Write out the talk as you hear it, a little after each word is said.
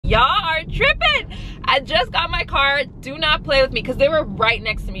Y'all are tripping. I just got my car. Do not play with me because they were right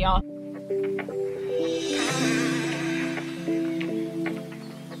next to me, y'all.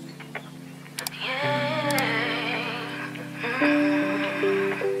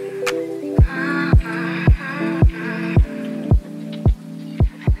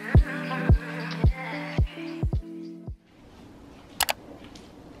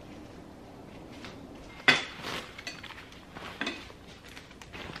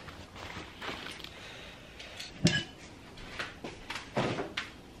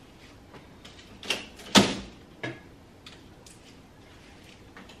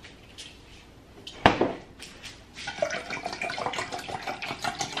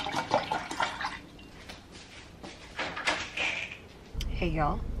 Hey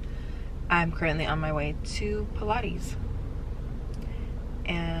y'all, I'm currently on my way to Pilates,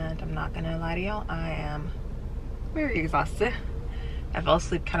 and I'm not gonna lie to y'all, I am very exhausted. I fell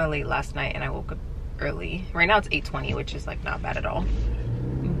asleep kind of late last night and I woke up early. Right now it's 8:20, which is like not bad at all,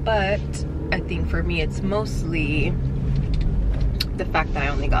 but I think for me it's mostly the fact that I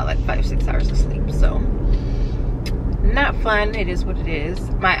only got like 5-6 hours of sleep, so not fun. It is what it is.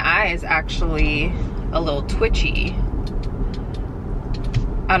 My eye is actually a little twitchy.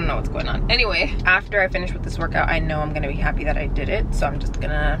 I don't know what's going on. Anyway, after I finish with this workout, I know I'm gonna be happy that I did it, so I'm just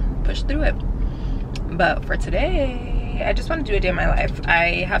gonna push through it. But for today, I just want to do a day in my life.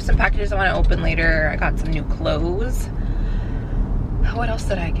 I have some packages I want to open later. I got some new clothes. What else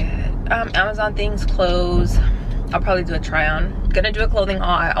did I get? Amazon things, clothes. I'll probably do a try on. Gonna do a clothing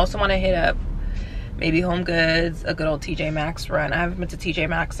haul. I also want to hit up maybe Home Goods, a good old TJmaxx run. I haven't been to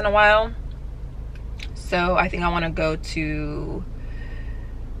TJmaxx in a while, so I think I want to go to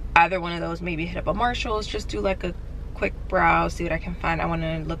either one of those, maybe hit up a Marshall's, just do like a quick browse, see what I can find. I want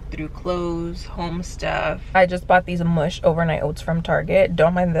to look through clothes, home stuff. I just bought these mush overnight oats from Target.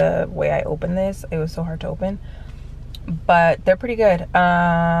 Don't mind the way I opened this, it was so hard to open, but they're pretty good.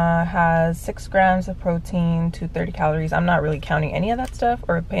 Has 6 grams of protein, 230 calories. I'm not really counting any of that stuff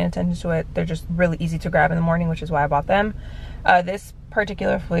or paying attention to it. They're just really easy to grab in the morning, which is why I bought them. This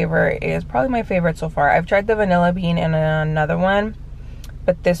particular flavor is probably my favorite so far. I've tried the vanilla bean and another one,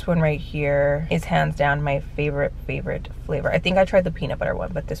 but this one right here is hands down my favorite flavor. I think I tried the peanut butter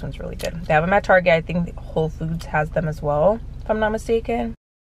one, but this one's really good. They have them at Target. I think Whole Foods has them as well, if I'm not mistaken.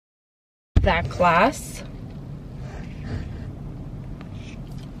 That class.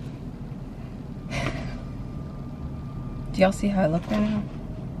 Do y'all see how I look right now?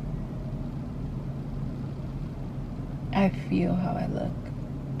 I feel how I look.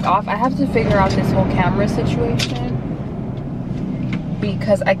 I have to figure out this whole camera situation,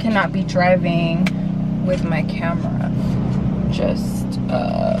 because I cannot be driving with my camera just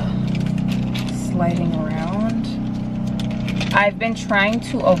sliding around. I've been trying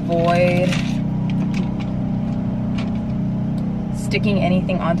to avoid sticking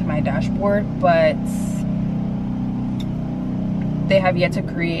anything onto my dashboard, but they have yet to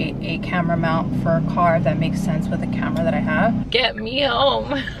create a camera mount for a car that makes sense with the camera that I have. Get me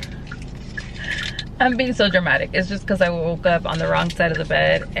home. I'm being so dramatic. It's just because I woke up on the wrong side of the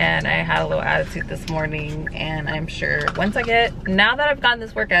bed and I had a little attitude this morning, and I'm sure now that I've gotten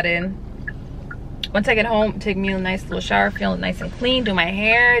this workout in, once I get home, take me a nice little shower, feel nice and clean, do my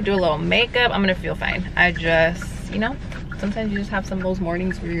hair, do a little makeup, I'm gonna feel fine. I just, you know, sometimes you just have some of those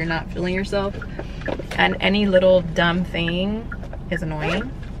mornings where you're not feeling yourself and any little dumb thing is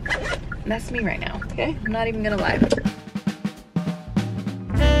annoying. That's me right now, okay? I'm not even gonna lie.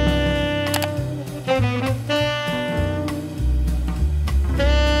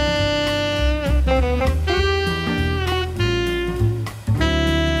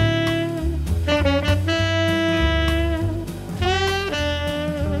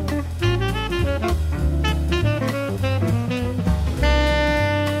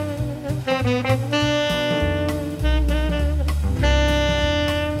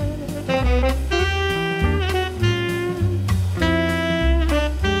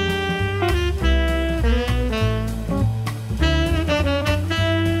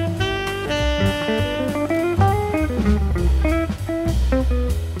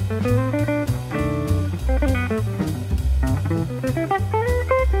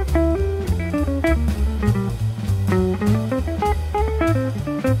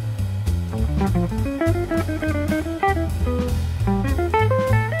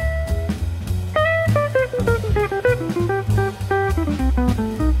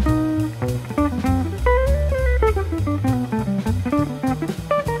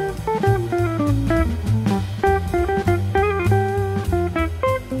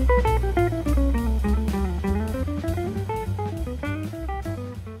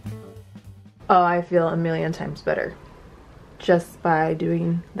 Oh, I feel a million times better just by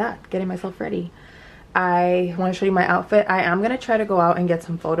doing that, getting myself ready. I want to show you my outfit. I am going to try to go out and get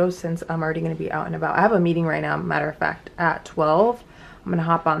some photos since I'm already going to be out and about. I have a meeting right now, matter of fact, at 12. I'm going to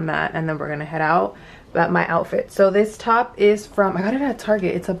hop on that and then we're going to head out. But my outfit. So this top is from, I got it at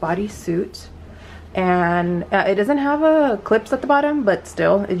Target. It's a bodysuit. And it doesn't have clips at the bottom, but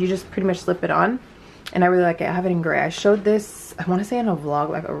still, you just pretty much slip it on. And I really like it. I have it in gray. I showed this, I want to say in a vlog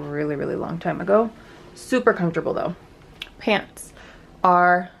like a really, really long time ago. Super comfortable though. Pants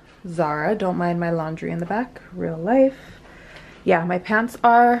are Zara. Don't mind my laundry in the back. Real life. Yeah, my pants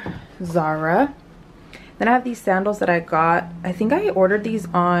are Zara. Then I have these sandals that I got. I think I ordered these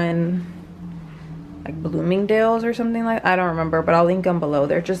on like Bloomingdale's or something like, I don't remember, but I'll link them below.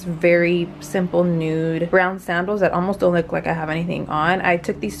 They're just very simple nude brown sandals that almost don't look like I have anything on. I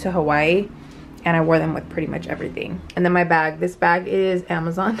took these to Hawaii and I wore them with pretty much everything. And then my bag. This bag is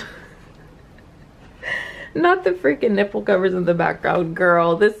Amazon. Not the freaking nipple covers in the background,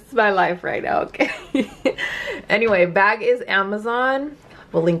 girl. This is my life right now, okay? Anyway, bag is Amazon.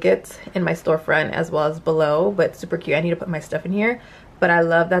 We'll link it in my storefront as well as below, but super cute. I need to put my stuff in here. But I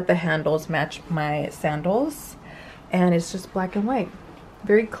love that the handles match my sandals. And it's just black and white.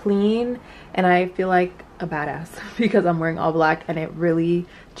 Very clean. And I feel like a badass because I'm wearing all black. And it really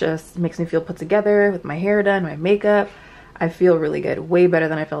just makes me feel put together with my hair done, my makeup. I feel really good. Way better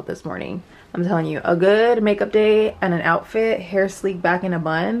than I felt this morning. I'm telling you, a good makeup day and an outfit, hair sleek back in a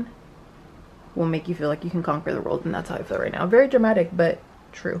bun, will make you feel like you can conquer the world. And that's how I feel right now. Very dramatic, but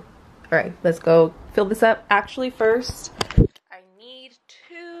true. All right, let's go fill this up. Actually, first,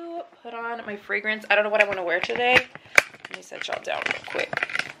 put on my fragrance. I don't know what I want to wear today. Let me set y'all down real quick.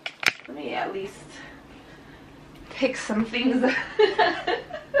 Let me at least pick some things.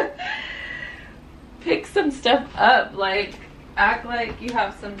 Pick some stuff up. Like, act like you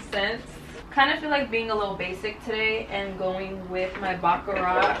have some sense. Kind of feel like being a little basic today and going with my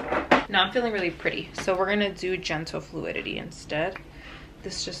Baccarat. Now I'm feeling really pretty. So we're going to do Gentle Fluidity instead.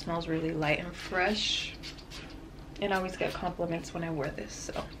 This just smells really light and fresh. And I always get compliments when I wear this.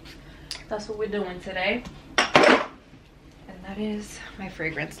 So that's what we're doing today. And that is my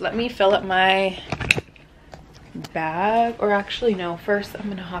fragrance. Let me fill up my bag. Or actually, no. First, I'm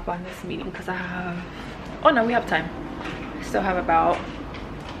going to hop on this meeting because I have... Oh, no, we have time. I still have about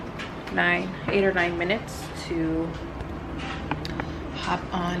 8 or 9 minutes to hop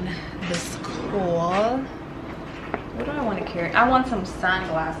on this call. What do I want to carry? I want some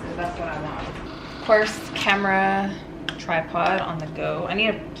sunglasses. That's what I want. Of course, camera, tripod on the go. I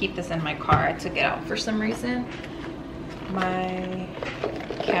need to keep this in my car. I took it out for some reason. My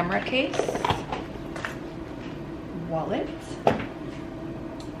camera case, wallet,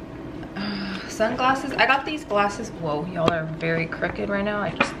 sunglasses. I got these glasses. Whoa, y'all are very crooked right now.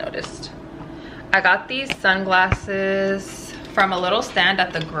 I just noticed. I got these sunglasses from a little stand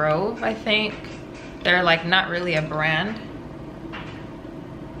at the Grove, I think. They're like not really a brand.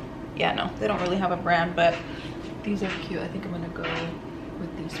 Yeah, no, they don't really have a brand, but these are cute. I think I'm gonna go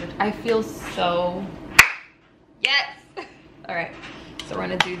with these. I feel so, yes. All right, so we're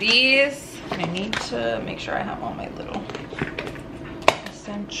gonna do these. I need to make sure I have all my little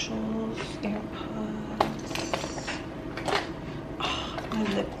essentials, AirPods. Oh, my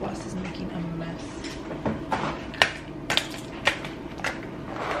lip gloss is making a mess.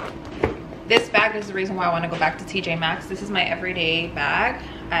 This bag is the reason why I want to go back to tjmaxx. This is my everyday bag.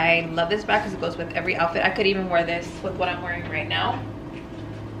 I love this bag because it goes with every outfit. I could even wear this with what I'm wearing right now.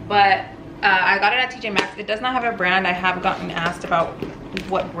 But I got it at tjmaxx. It does not have a brand. I have gotten asked about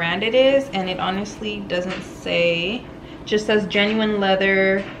what brand it is, and it honestly doesn't say. It just says genuine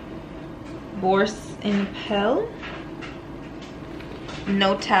leather, Bourse Impel.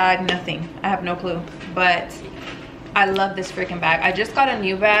 No tag, nothing. I have no clue. But I love this freaking bag. I just got a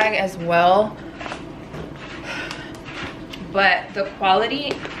new bag as well. But the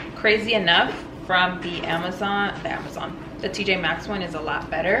quality, crazy enough, from the tjmaxx one is a lot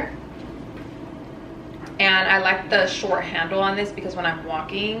better. And I like the short handle on this because when I'm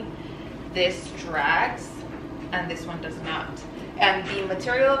walking, this drags and this one does not. And the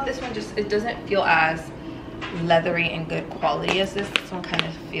material of this one just, it doesn't feel as leathery and good quality as this. This one kind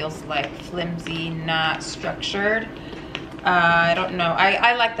of feels like flimsy, not structured. I don't know.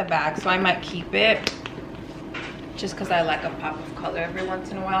 I like the bag, so I might keep it just because I like a pop of color every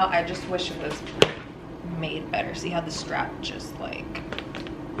once in a while. I just wish it was made better. See how the strap just like,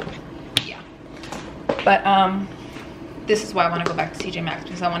 yeah. But this is why I want to go back to tjmaxx,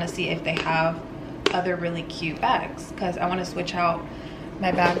 because I want to see if they have other really cute bags, because I want to switch out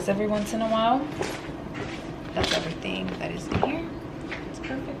my bags every once in a while. That's everything that is in here. It's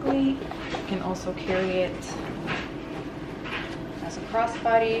perfect. vertically. You can also carry it as a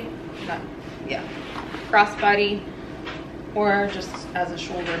crossbody, crossbody, or just as a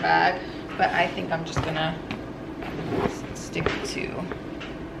shoulder bag. But I think I'm just gonna stick to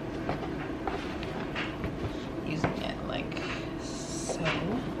using it like so,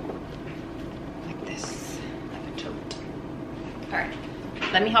 like this, like a tote. All right,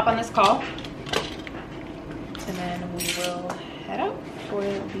 let me hop on this call, and then we will head out for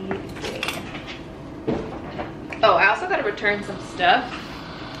the day. Oh, I also gotta return some stuff.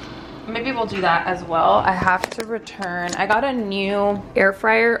 Maybe we'll do that as well. I have to return, I got a new air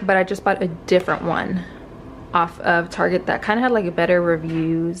fryer, but I just bought a different one off of Target that kind of had like better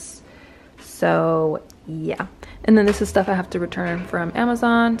reviews. So yeah, and then this is stuff I have to return from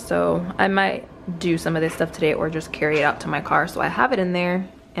Amazon, so I might do some of this stuff today or just carry it out to my car so I have it in there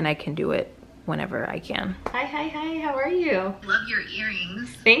and I can do it whenever I can. Hi, how are you? Love your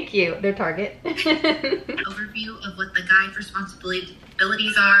earrings. Thank you, they're Target. Overview of what the guide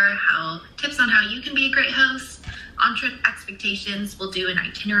responsibilities are, tips on how you can be a great host, on-trip expectations. We'll do an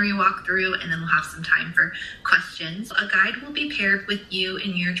itinerary walkthrough, and then we'll have some time for questions. A guide will be paired with you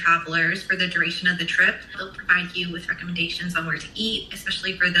and your travelers for the duration of the trip. They'll provide you with recommendations on where to eat,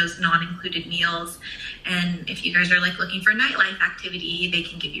 especially for those non-included meals. And if you guys are like looking for nightlife activity, they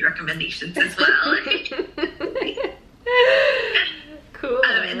can give you recommendations as well. Cool.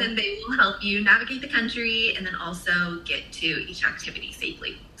 And then they will help you navigate the country and then also get to each activity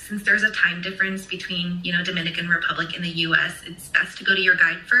safely. Since there's a time difference between, Dominican Republic and the US, it's best to go to your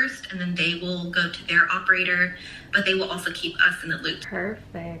guide first, and then they will go to their operator, but they will also keep us in the loop.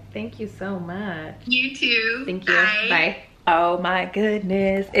 Perfect. Thank you so much. You too. Thank you. Bye. Oh my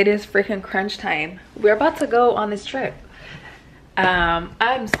goodness. It is freaking crunch time. We're about to go on this trip. I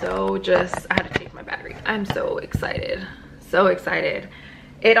had to change my battery. I'm so excited. So excited.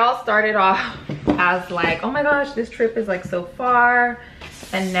 It all started off as like, oh my gosh, this trip is like so far,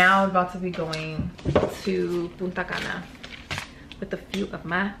 and now I'm about to be going to Punta Cana with a few of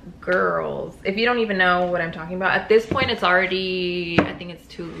my girls. If you don't even know what I'm talking about, at this point it's already, I think it's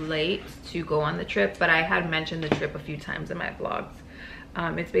too late to go on the trip, but I had mentioned the trip a few times in my vlogs.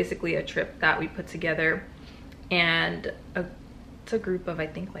 It's basically a trip that we put together, and it's a group of, I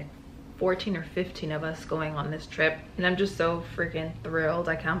think, like 14 or 15 of us going on this trip, and I'm just so freaking thrilled.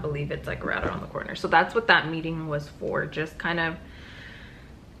 I can't believe it's like right around the corner. So that's what that meeting was for, just kind of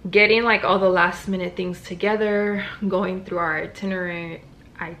getting like all the last minute things together, going through our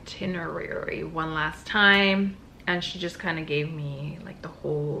itinerary one last time. And she just kind of gave me like the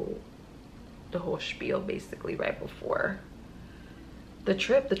whole spiel basically right before the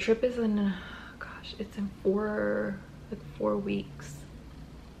trip. The trip is in, gosh, it's in 4 weeks.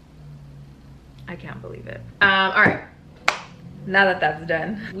 I can't believe it. All right, now that that's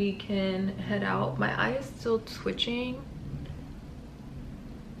done, we can head out. My eye is still twitching,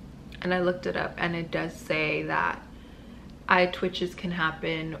 and I looked it up, and it does say that eye twitches can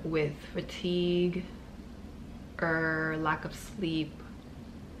happen with fatigue or lack of sleep,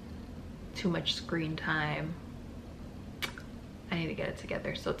 too much screen time. I need to get it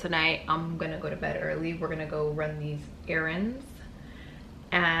together. So tonight I'm gonna go to bed early. We're gonna go run these errands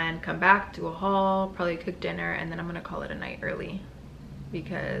and come back, do a haul, probably cook dinner, and then I'm gonna call it a night early,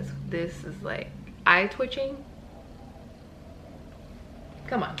 because this is like eye twitching.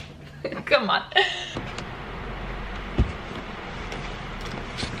 Come on. Come on.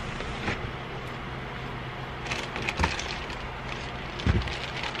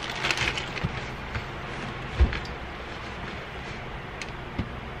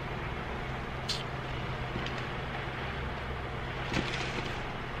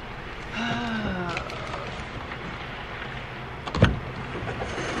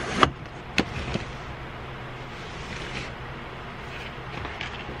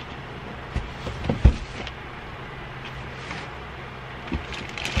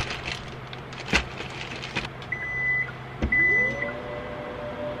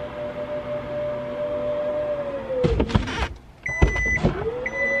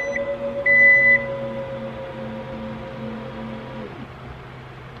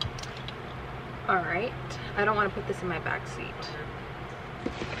 All right, I don't want to put this in my back seat.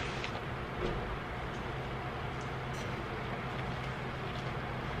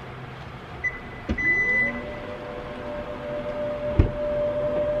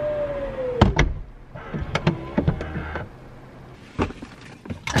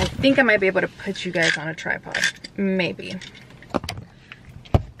 I think I might be able to put you guys on a tripod, maybe.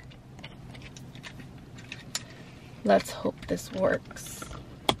 Let's hope this works,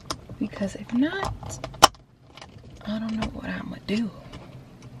 because if not, I don't know what I'm gonna do.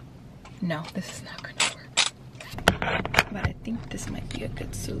 No, this is not gonna work. But I think this might be a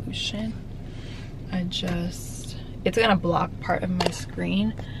good solution. It's gonna block part of my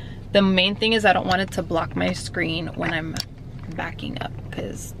screen. The main thing is I don't want it to block my screen when I'm backing up,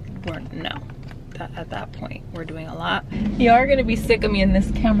 because at that point we're doing a lot. You are gonna be sick of me in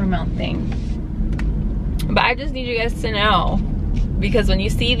this camera mount thing. But I just need you guys to know, because when you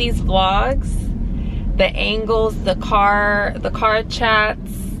see these vlogs, the angles, the car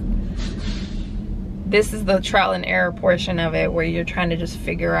chats, this is the trial and error portion of it, where you're trying to just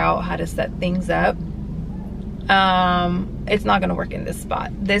figure out how to set things up. It's not gonna work in this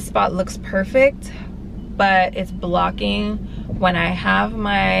spot. This spot looks perfect, but it's blocking when I have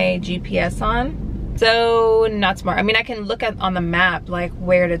my GPS on. So not smart. I mean, I can look on the map like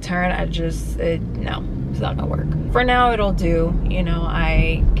where to turn. No, it's not gonna work. For now, it'll do. You know,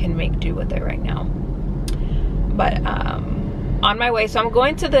 I can make do with it right now. But on my way, so I'm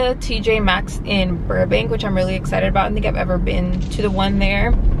going to the tjmaxx in Burbank, which I'm really excited about. I don't think I've ever been to the one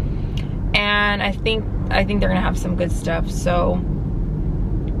there, and I think they're gonna have some good stuff. So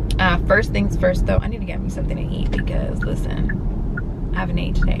first things first, though, I need to get me something to eat, because listen, I haven't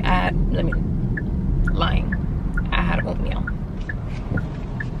ate today. I had oatmeal.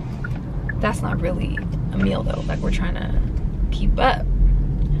 That's not really a meal though, like we're trying to keep up.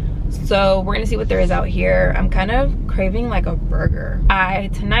 So we're gonna see what there is out here. I'm kind of craving like a burger. I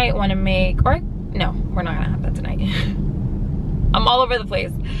tonight want to make, or no, we're not gonna have that tonight. I'm all over the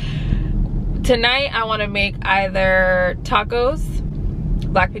place. Tonight I want to make either tacos,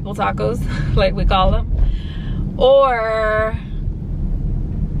 black people tacos like we call them, or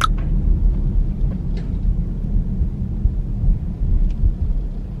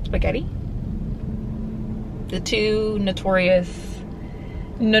spaghetti. The two notorious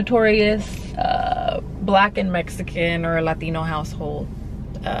black and Mexican or Latino household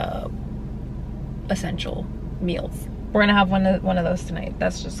essential meals. We're gonna have one of those tonight.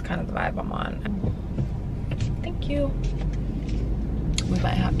 That's just kind of the vibe I'm on. Thank you. We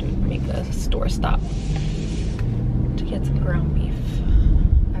might have to make a store stop to get some ground beef.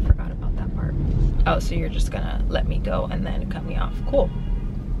 I forgot about that part. Oh, so you're just gonna let me go and then cut me off. Cool.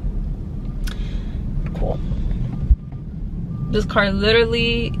 This car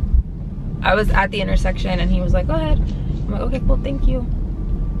literally, I was at the intersection and he was like, go ahead. I'm like, okay, cool, thank you.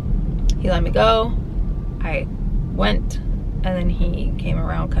 He let me go. I went, and then he came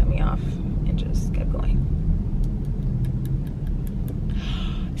around, cut me off, and just kept going.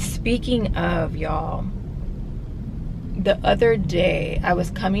 Speaking of, y'all, the other day I was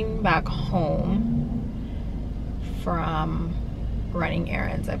coming back home from running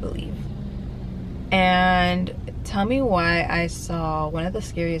errands, I believe. And tell me why I saw one of the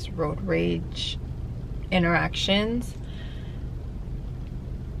scariest road rage interactions.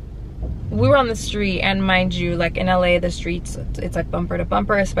 We were on the street, and mind you, like in LA, the streets, it's like bumper to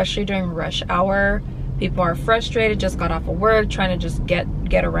bumper, especially during rush hour. People are frustrated, just got off of work, trying to just get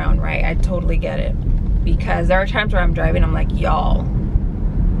around, right? I totally get it, because there are times where I'm driving, I'm like, y'all,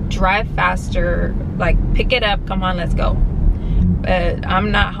 drive faster, like pick it up, come on, let's go. But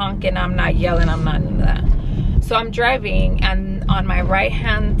I'm not honking, I'm not yelling, I'm not into that. So I'm driving, and on my right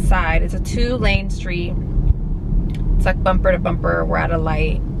hand side, it's a 2-lane street. It's like bumper to bumper. We're at a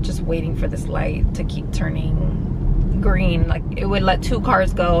light, just waiting for this light to keep turning green. Like it would let 2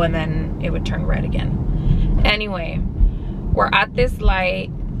 cars go and then it would turn red again. Anyway, we're at this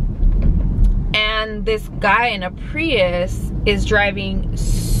light, and this guy in a Prius is driving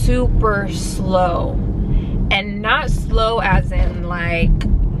super slow. And not slow as in like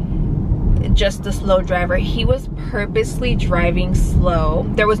just a slow driver. He was purposely driving slow.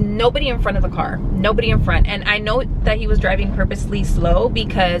 There was nobody in front of the car, nobody in front. And I know that he was driving purposely slow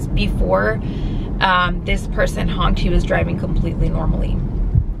because before this person honked, he was driving completely normally.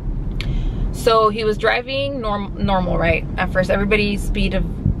 So he was driving normal, right? At first, everybody's speed of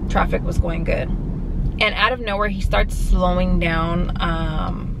traffic was going good. And out of nowhere, he starts slowing down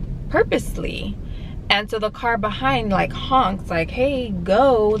purposely. And so the car behind like honks, like, hey,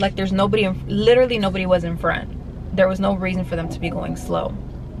 go. Like there's nobody, literally nobody was in front. There was no reason for them to be going slow.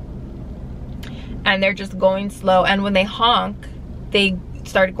 And they're just going slow. And when they honk, they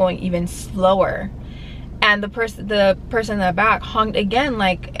started going even slower. And the person in the back honked again,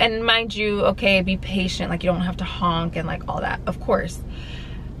 like, and mind you, okay, be patient. Like you don't have to honk and like all that, of course.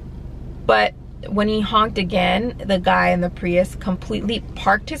 But when he honked again, the guy in the Prius completely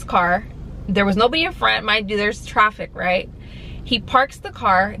parked his car. There was nobody in front, mind you, there's traffic, right? He parks the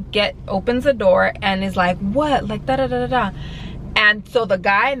car, opens the door, and is like, what? Like da da da da da. And so the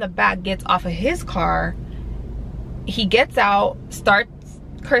guy in the back gets off of his car. He gets out, starts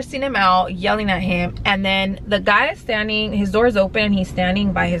cursing him out, yelling at him, and then the guy is standing, his door is open and he's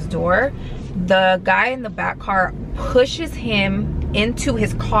standing by his door. The guy in the back car pushes him into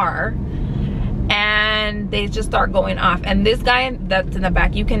his car and they just start going off. And this guy that's in the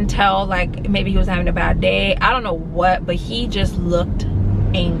back, you can tell like maybe he was having a bad day, I don't know what, but he just looked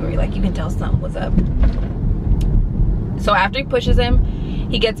angry, like you can tell something was up. So after he pushes him,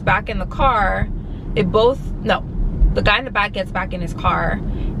 he gets back in the car. The guy in the back gets back in his car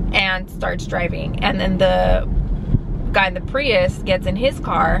and starts driving, and then the guy in the Prius gets in his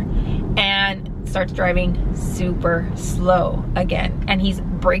car and starts driving super slow again, and he's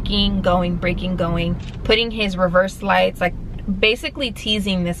braking going, putting his reverse lights, like basically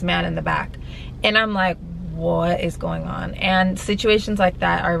teasing this man in the back. And I'm like, what is going on? And situations like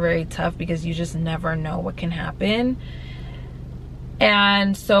that are very tough because you just never know what can happen.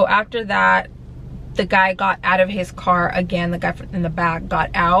 And so after that, the guy got out of his car again. The guy in the back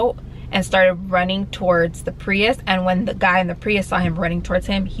got out and started running towards the Prius. And when the guy in the Prius saw him running towards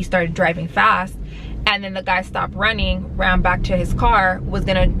him, he started driving fast. And then the guy stopped running, ran back to his car, was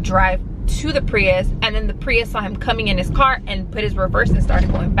gonna drive to the Prius. And then the Prius saw him coming in his car and put his reverse and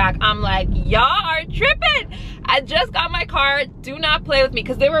started going back. I'm like, y'all are tripping. I just got my car. Do not play with me,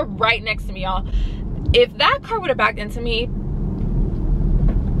 because they were right next to me, y'all. If that car would have backed into me,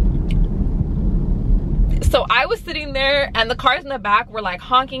 so I was sitting there and the cars in the back were like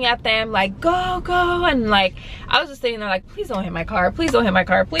honking at them, like go, go. And like, I was just sitting there like, please don't hit my car, please don't hit my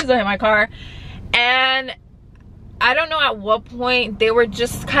car, please don't hit my car. And I don't know at what point they were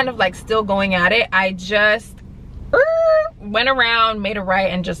just kind of like still going at it. I just went around, made a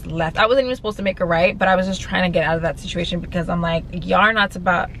right, and just left. I wasn't even supposed to make a right, but I was just trying to get out of that situation because I'm like, y'all are not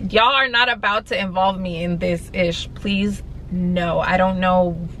about to involve me in this ish. Please, no. I don't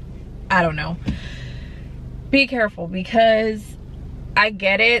know. Be careful, because I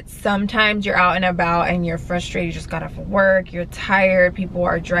get it. Sometimes you're out and about and you're frustrated, you just got off of work, you're tired, people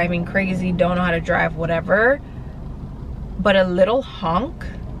are driving crazy, don't know how to drive, whatever. But a little honk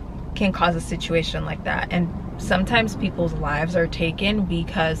can cause a situation like that. And sometimes people's lives are taken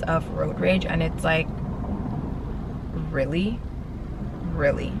because of road rage, and it's like, really?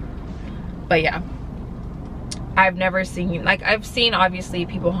 But yeah, I've never seen, like, I've seen obviously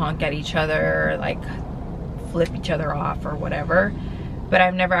people honk at each other, like flip each other off or whatever, but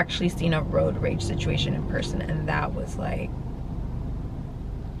I've never actually seen a road rage situation in person. And that was like,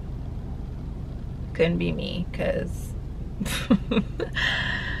 couldn't be me, because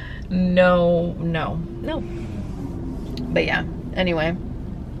no. But yeah, anyway,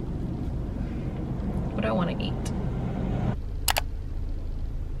 what do I want to eat?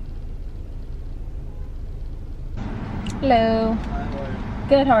 Hello.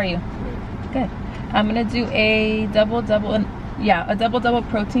 Good, how are you? Good. I'm gonna do a double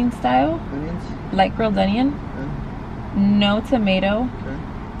protein style. Onions? Light grilled onion. Okay. No tomato. Okay.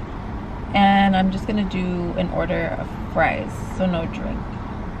 And I'm just gonna do an order of fries, so no drink.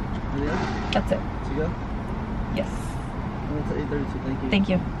 Yeah. That's it. To go? Yes. Well, it's 8:30, so thank you. Thank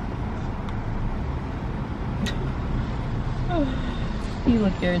you. You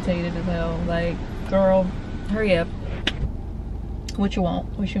look irritated as hell. Like, girl, hurry up. What you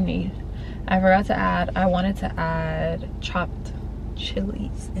want? What you need? I forgot to add, I wanted to add chopped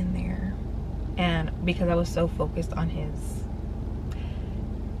chilies in there. And because I was so focused on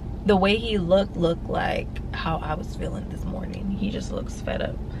the way he looked like how I was feeling this morning. He just looks fed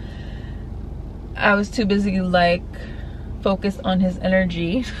up. I was too busy like focused on his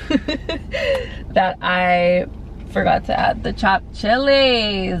energy that I forgot to add the chopped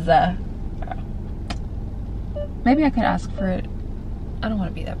chilies. Maybe I could ask for it. I don't want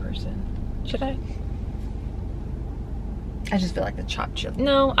to be that person. Should I? I just feel like the chopped chili.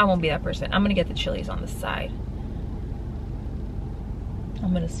 No, I won't be that person. I'm gonna get the chilies on the side.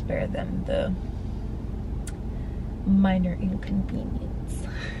 I'm gonna spare them the minor inconvenience.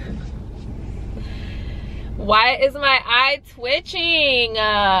 Why is my eye twitching?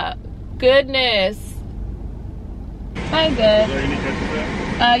 Goodness. Hi, good.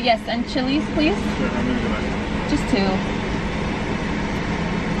 Yes, and chilies, please. Sure, how many would I? Just 2.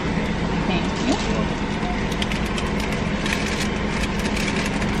 Thank you.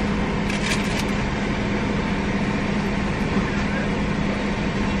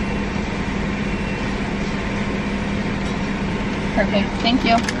 Perfect. Thank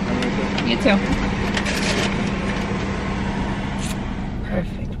you. You too.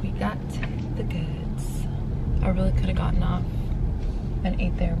 Perfect. We got the goods. I really could have gotten off and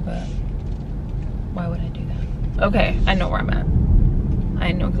ate there, but why would I do that? Okay, I know where I'm at.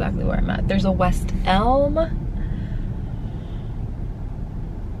 I know exactly where I'm at. There's a West Elm.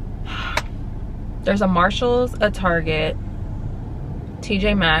 There's a Marshall's, a Target,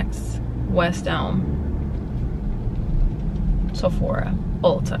 tjmaxx, West Elm, Sephora,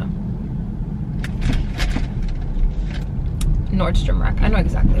 Ulta, Nordstrom Rack. I know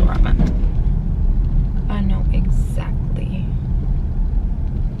exactly where I'm at. I know exactly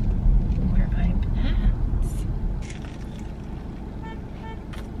where I'm at.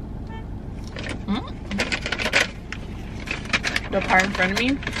 The car in front of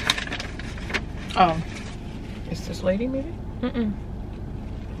me. Oh, is this lady maybe?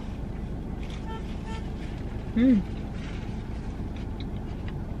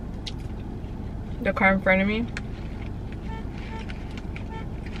 The car in front of me.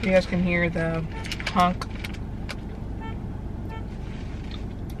 You guys can hear the honk.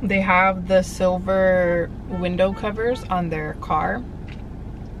 They have the silver window covers on their car,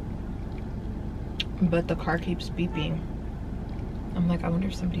 but the car keeps beeping. I'm like, I wonder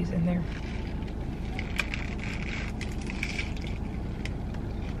if somebody's in there.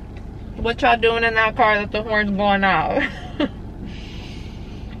 What y'all doing in that car that the horn's going out?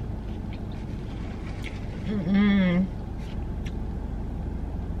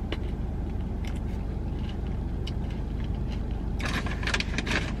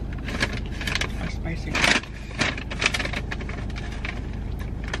 That's spicy.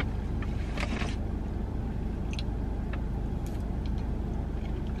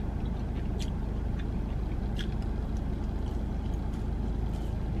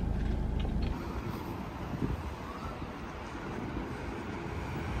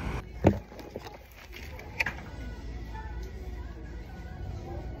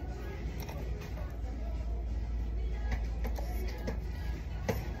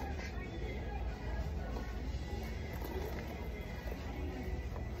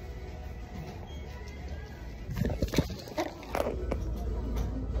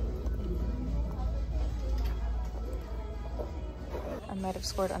 I might have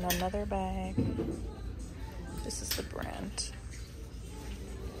scored on another bag. This is the brand.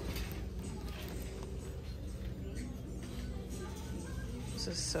 This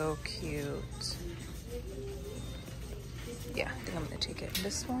is so cute. Yeah, I think I'm gonna take it.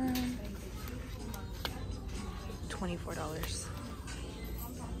 This one, $24.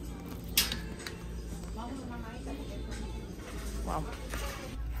 Wow.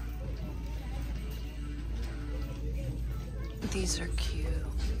 These are cute.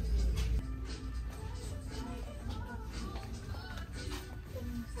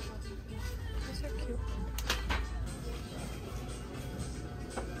 These are cute.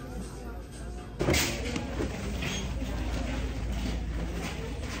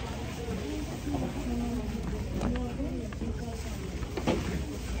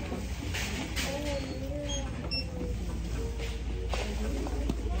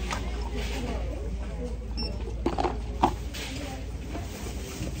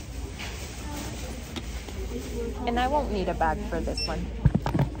 And I won't need a bag for this one.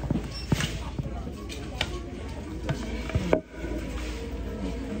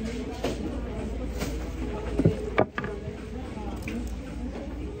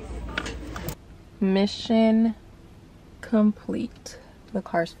 Mission complete. The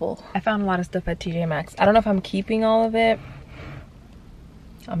car's full. I found a lot of stuff at TJ Maxx. I don't know if I'm keeping all of it.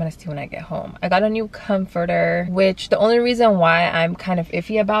 I'm gonna see when I get home. I got a new comforter, which the only reason why I'm kind of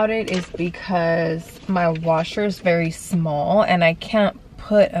iffy about it is because my washer is very small and I can't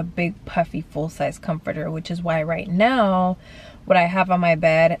put a big puffy full-size comforter, which is why right now what I have on my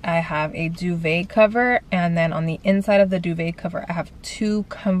bed, I have a duvet cover, and then on the inside of the duvet cover I have 2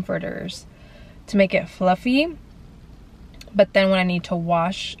 comforters to make it fluffy. But then when I need to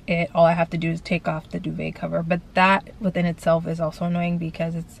wash it, all I have to do is take off the duvet cover. But that within itself is also annoying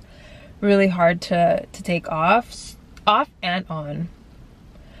because it's really hard to take off and on.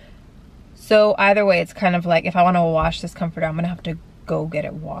 So either way, it's kind of like if I want to wash this comforter, I'm gonna have to go get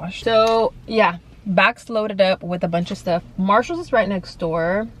it washed. So yeah, back's loaded up with a bunch of stuff. Marshall's is right next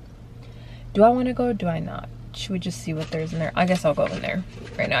door. Do I want to go or do I not? Should we just see what there's in there? I guess I'll go in there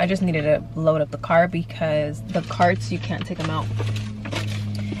right now. I just needed to load up the car because the carts, you can't take them out.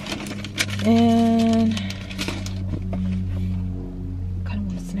 And I kind of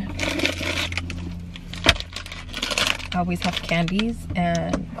want a snack. I always have candies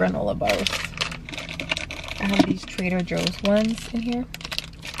and granola bars. I have these Trader Joe's ones in here,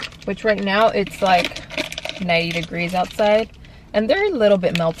 which right now it's like 90 degrees outside. And they're a little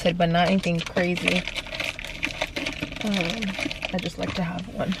bit melted, but not anything crazy. I just like to have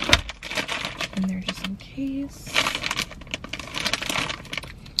one in there just in case.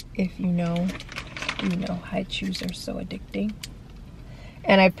 If you know, you know. High chews are so addicting.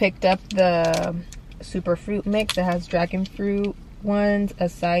 And I picked up the super fruit mix. It has dragon fruit ones,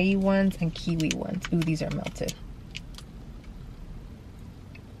 acai ones, and kiwi ones. Ooh, these are melted.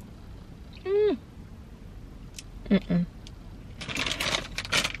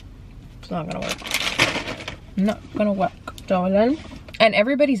 It's not gonna work. Not gonna work, darling. And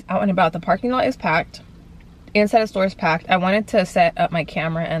everybody's out and about. The parking lot is packed. Inside the store is packed. I wanted to set up my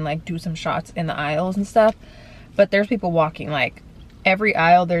camera and like do some shots in the aisles and stuff, but there's people walking. Like every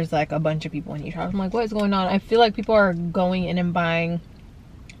aisle there's like a bunch of people in each house. I'm like, what is going on? I feel like people are going in and buying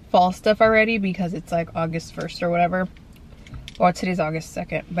fall stuff already because it's like August 1st or whatever. Well, today's August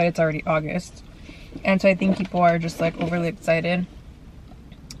 2nd, but it's already August. And so I think people are just like overly excited.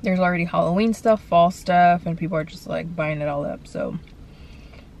 There's already Halloween stuff, fall stuff, and people are just like buying it all up. So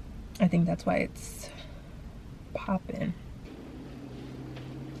I think that's why it's popping.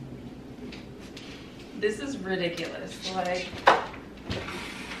 This is ridiculous. Like,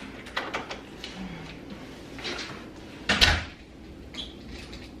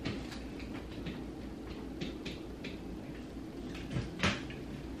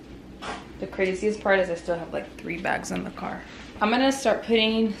 the craziest part is I still have like 3 bags in the car. I'm gonna start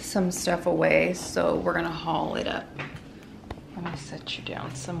putting some stuff away, so we're gonna haul it up. I'm gonna set you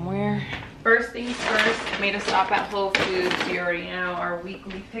down somewhere. First things first, made a stop at Whole Foods. You already know our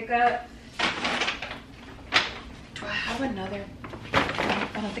weekly pickup. Do I have another?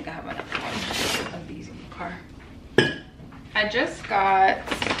 I don't think I have another one of these in the car. I just got,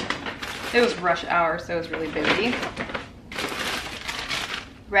 it was rush hour, so it was really busy.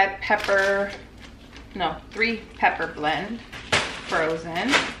 Red pepper, no, 3 pepper blend,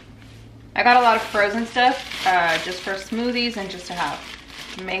 frozen. I got a lot of frozen stuff just for smoothies and just to have.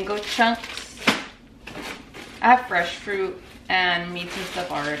 Mango chunks. I have fresh fruit and meats and stuff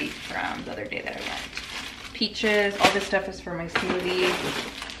already from the other day that I went. Peaches, all this stuff is for my smoothie.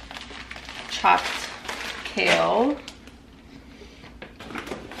 Chopped kale.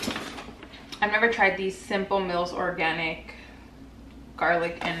 I've never tried these Simple Mills organic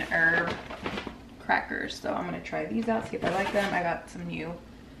garlic and herb crackers, so I'm gonna try these out, see if I like them. I got some new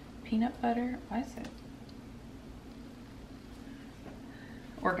peanut butter. Why is it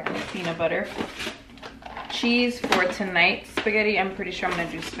organic peanut butter? Cheese for tonight's spaghetti. I'm pretty sure I'm gonna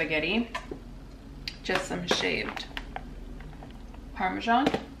do spaghetti. Just some shaved Parmesan,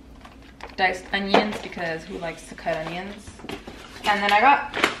 diced onions because who likes to cut onions? And then I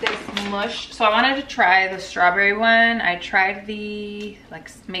got this mush. So I wanted to try the strawberry one. I tried the like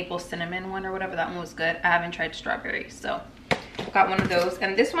maple cinnamon one or whatever. That one was good. I haven't tried strawberry, so got one of those.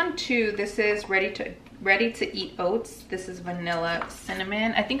 And this one too, this is ready to eat oats. This is vanilla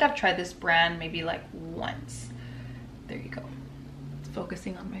cinnamon. I think I've tried this brand maybe like once. There you go. It's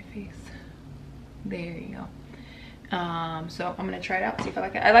focusing on my face. There you go. So I'm gonna try it out, see if I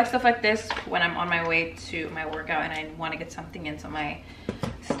like it. I like stuff like this when I'm on my way to my workout and I want to get something in so my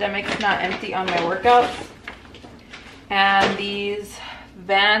stomach's not empty on my workouts. And these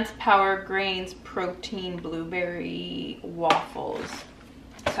Vance Power Grains protein blueberry waffles.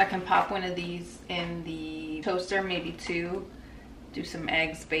 So I can pop one of these in the toaster, maybe 2, do some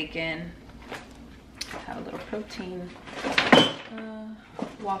eggs, bacon, have a little protein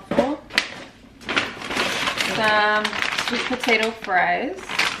waffle. Some sweet potato fries.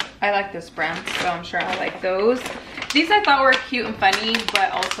 I like this brand, so I'm sure I like those. These I thought were cute and funny, but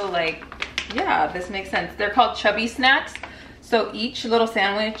also like, yeah, this makes sense. They're called Chubby Snacks. So each little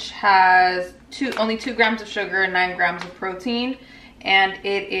sandwich has only 2 grams of sugar and 9 grams of protein. And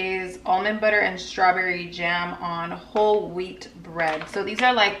it is almond butter and strawberry jam on whole wheat bread. So these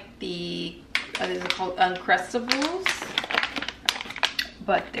are like the, these are called Uncrustables.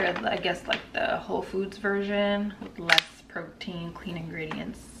 But they're, I guess, like the Whole Foods version with less protein, clean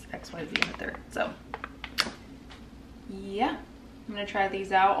ingredients, XYZ in the third. So yeah, I'm gonna try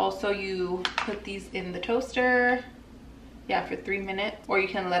these out. Also, you put these in the toaster, yeah, for 3 minutes, or you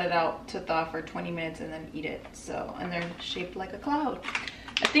can let it out to thaw for 20 minutes and then eat it. So, and they're shaped like a cloud.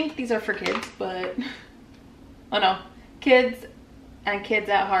 I think these are for kids, but oh no, kids and kids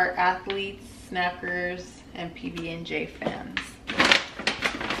at heart, athletes, snackers, and PB&J fans.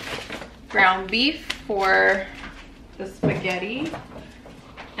 Ground beef for the spaghetti,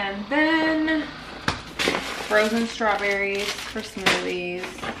 and then frozen strawberries for smoothies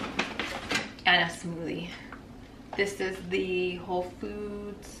and a smoothie. This is the Whole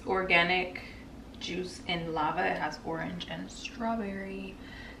Foods organic juice in lava. It has orange and strawberry.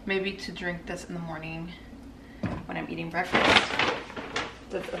 Maybe to drink this in the morning when I'm eating breakfast.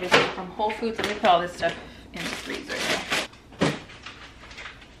 That's everything from Whole Foods. Let me put all this stuff in the freezer now.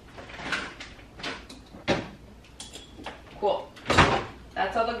 Cool.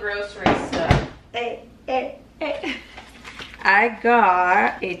 That's all the grocery stuff. I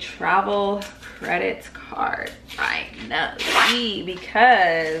got a travel credit card. I know,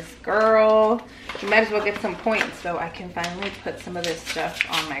 because girl, you might as well get some points so I can finally put some of this stuff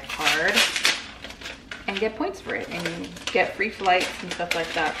on my card and get points for it and get free flights and stuff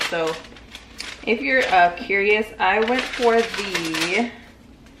like that. So if you're curious, I went for the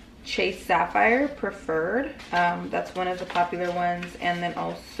Chase Sapphire Preferred. That's one of the popular ones. And then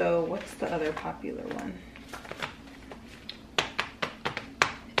also, what's the other popular one?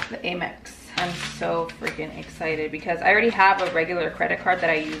 The Amex. I'm so freaking excited because I already have a regular credit card that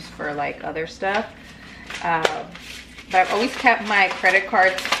I use for like other stuff. But I've always kept my credit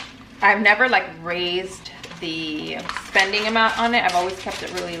cards. I've never like raised the spending amount on it. I've always kept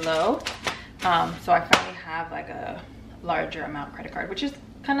it really low. So I finally have like a larger amount credit card, which is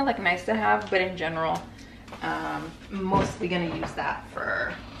kind of like nice to have, but in general, mostly gonna use that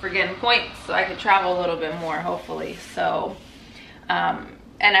for getting points so I could travel a little bit more, hopefully. So,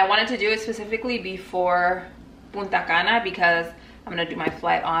 and I wanted to do it specifically before Punta Cana because I'm gonna do my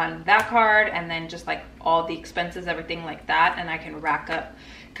flight on that card and then just like all the expenses, everything like that, and I can rack up.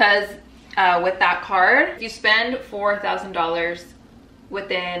 Because with that card, if you spend $4,000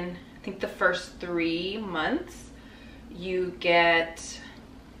 within, I think, the first 3 months, you get,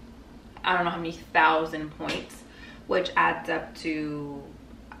 I don't know how many thousand points, which adds up to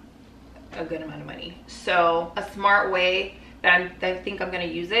a good amount of money. So a smart way that I think I'm gonna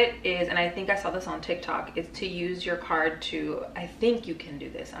use it is, and I think I saw this on TikTok, is to use your card to, I think you can do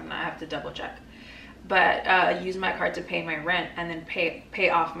this, I have to double check, but use my card to pay my rent and then pay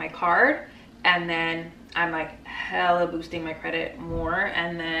off my card, and then I'm like hella boosting my credit more,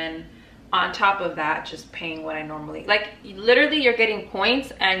 and then on top of that, just paying what I normally, like literally you're getting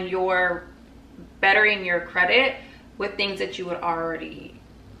points and you're bettering your credit with things that you would already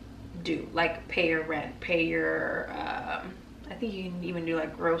do, like pay your rent, pay your, I think you can even do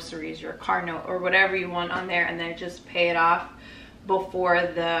like groceries, your car note or whatever you want on there, and then just pay it off before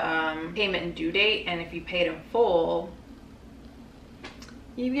the payment and due date. And if you paid in full,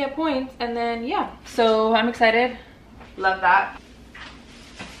 you get points. And then yeah, so I'm excited, love that.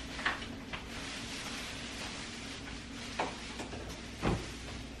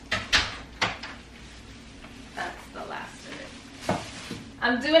 That's the last of it.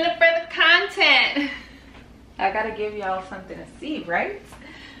 I'm doing it for the content. I gotta give y'all something to see, right?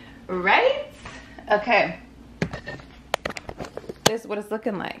 Right? Okay. This is what it's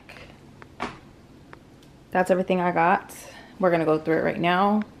looking like. That's everything I got. We're gonna go through it right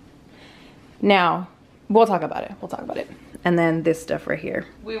now. Now, we'll talk about it. We'll talk about it. And then this stuff right here.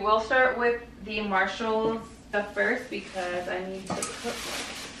 We will start with the Marshalls stuff first because I need to cook.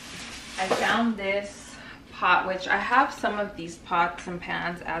 I found this pot, which I have some of these pots and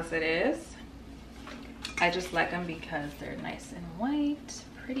pans as it is. I just like them because they're nice and white,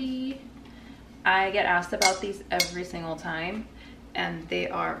 pretty. I get asked about these every single time, and they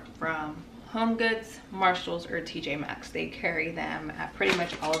are from Home Goods, Marshalls, or tjmaxx. They carry them at pretty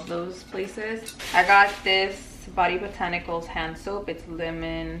much all of those places. I got this Body Botanicals hand soap. It's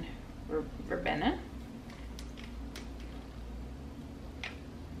lemon verbena.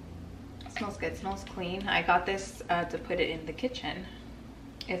 It smells good, it smells clean. I got this to put it in the kitchen.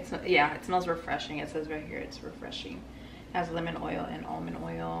 Yeah, it smells refreshing. It says right here it's refreshing. It has lemon oil and almond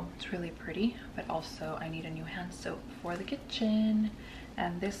oil. It's really pretty, but also I need a new hand soap for the kitchen.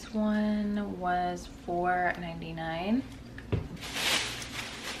 And this one was $4.99.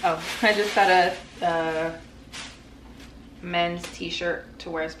 Oh, I just got a men's t-shirt to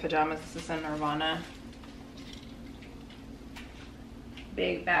wear as pajamas. This is a Nirvana.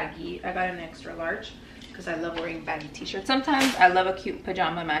 Big baggy. I got an extra large because I love wearing baggy t-shirts. Sometimes I love a cute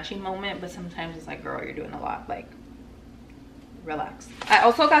pajama matching moment, but sometimes it's like, girl, you're doing a lot, like relax. I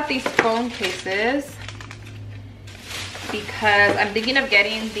also got these phone cases because I'm thinking of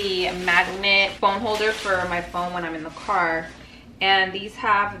getting the magnet phone holder for my phone when I'm in the car, and these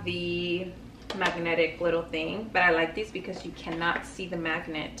have the magnetic little thing, but I like these because you cannot see the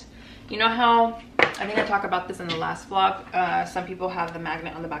magnet. You know how, I think I talked about this in the last vlog, some people have the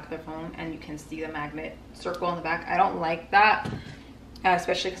magnet on the back of their phone and you can see the magnet circle on the back. I don't like that,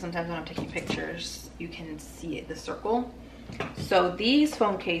 especially because sometimes when I'm taking pictures you can see it, the circle. So these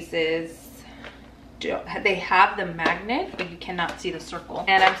phone cases, they have the magnet but you cannot see the circle,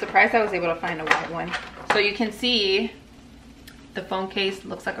 and I'm surprised I was able to find a white one. So you can see the phone case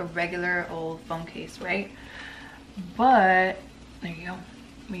looks like a regular old phone case, right? But there you go.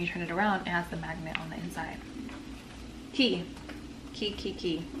 When you turn it around, it has the magnet on the inside. Key.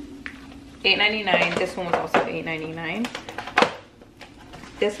 $8.99. This one was also $8.99.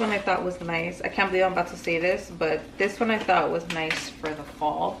 This one I thought was nice. I can't believe I'm about to say this, but this one I thought was nice for the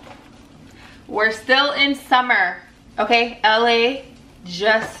fall. We're still in summer, okay? LA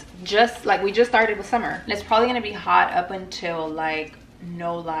just like we just started with summer. And it's probably gonna be hot up until like,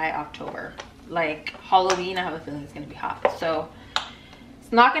 no lie, October. Like Halloween, I have a feeling it's gonna be hot. So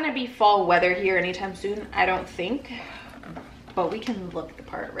it's not gonna be fall weather here anytime soon, I don't think. But we can look the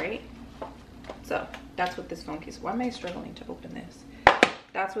part, right? So that's what this phone case, why am I struggling to open this?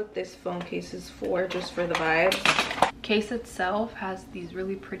 That's what this phone case is for, just for the vibes. Case itself has these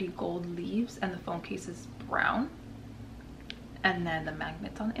really pretty gold leaves and the phone case is brown. And then the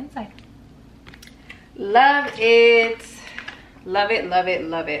magnets on the inside. Love it. Love it, love it,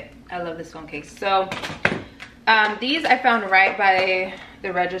 love it. I love this phone case. So these I found right by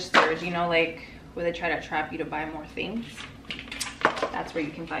the registers, you know, like where they try to trap you to buy more things. That's where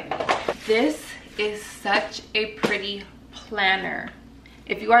you can find these. This is such a pretty planner.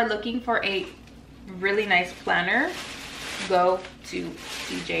 If you are looking for a really nice planner, go to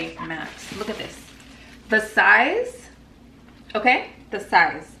tjmaxx. Look at this. The size, okay? The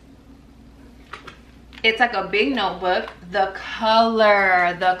size. It's like a big notebook. The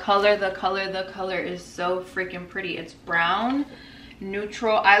color is so freaking pretty. It's brown,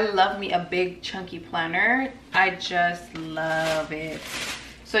 neutral. I love me a big chunky planner. I just love it.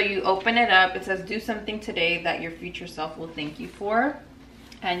 So you open it up. It says do something today that your future self will thank you for.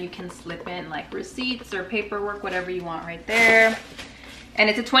 And you can slip in like receipts or paperwork, whatever you want right there. And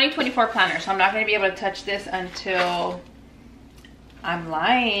it's a 2024 planner, so I'm not going to be able to touch this until, I'm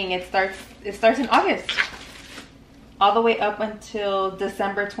lying, it starts in August, all the way up until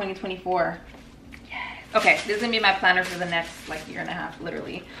December 2024. Yes. Okay, this is gonna be my planner for the next like year and a half,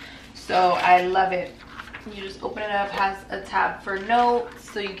 literally. So I love it. You just open it up, has a tab for notes,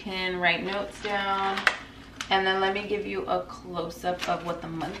 so you can write notes down. And then let me give you a close-up of what the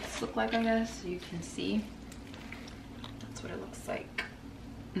months look like, I guess, so you can see. That's what it looks like.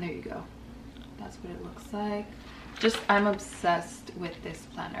 And there you go. That's what it looks like. Just, I'm obsessed with this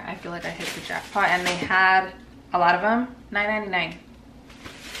planner. I feel like I hit the jackpot, and they had a lot of them. $9.99.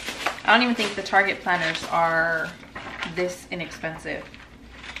 I don't even think the Target planners are this inexpensive.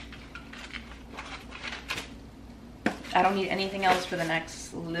 I don't need anything else for the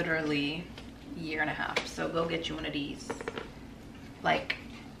next literally year and a half, so go get you one of these like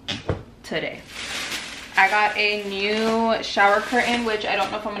today. I got a new shower curtain, which I don't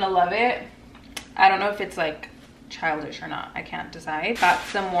know if I'm gonna love it. I don't know if it's like childish or not, I can't decide. Got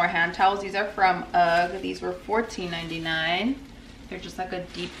some more hand towels. These are from UGG. These were $14.99. They're just like a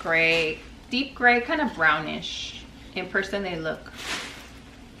deep gray, kind of brownish. In person they look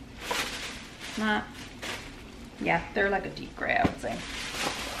not, yeah, they're like a deep gray, I would say.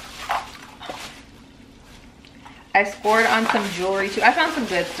 I scored on some jewelry too. I found some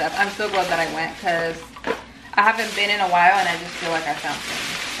good stuff. I'm so glad that I went because I haven't been in a while and I just feel like I found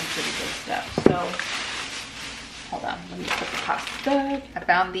some pretty good stuff. So hold on, let me put the top stuff. I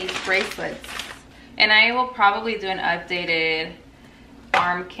found these bracelets and I will probably do an updated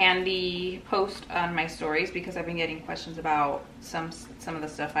arm candy post on my stories because I've been getting questions about some of the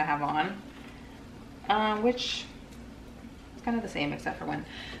stuff I have on, which is kind of the same except for one.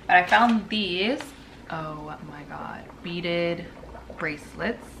 But I found these. Oh my god, beaded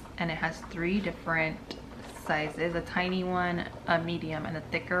bracelets, and it has 3 different sizes, a tiny one, a medium, and a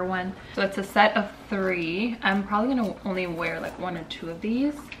thicker one. So it's a set of 3. I'm probably gonna only wear like 1 or 2 of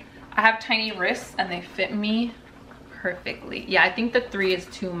these. I have tiny wrists and they fit me perfectly. Yeah, I think the 3 is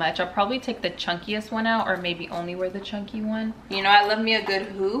too much. I'll probably take the chunkiest one out or maybe only wear the chunky one. You know, I love me a good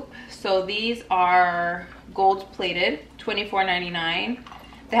hoop. So these are gold plated, $24.99.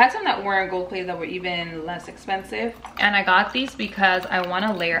 They had some that weren't gold plated that were even less expensive. And I got these because I want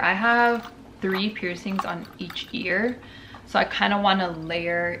to layer. I have 3 piercings on each ear. So I kind of want to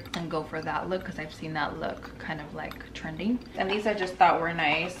layer and go for that look because I've seen that look kind of like trending. And these I just thought were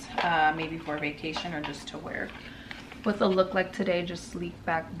nice, maybe for vacation or just to wear with a look like today, just sleek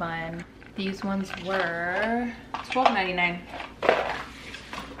back bun. These ones were $12.99.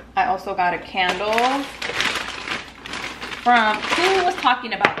 I also got a candle from, who was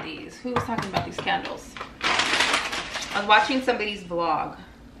talking about these? Who was talking about these candles? I was watching somebody's vlog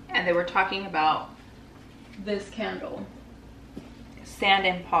and they were talking about this candle, Sand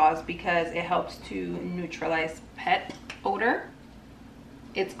and Paws, because it helps to neutralize pet odor.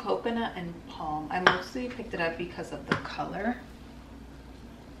 It's coconut and palm. I mostly picked it up because of the color.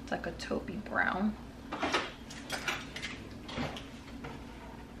 It's like a taupey brown.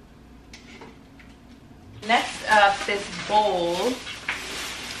 Next up, this bowl.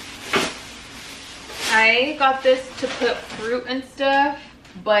 I got this to put fruit and stuff,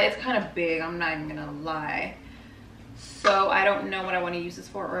 but it's kind of big, I'm not even gonna lie. So I don't know what I want to use this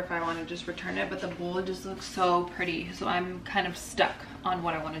for, or if I want to just return it, but the bowl just looks so pretty, so I'm kind of stuck on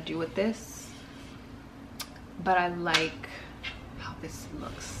what I want to do with this. But I like how this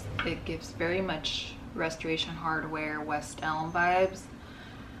looks. It gives very much Restoration Hardware West Elm vibes,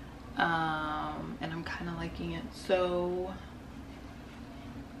 and I'm kind of liking it. So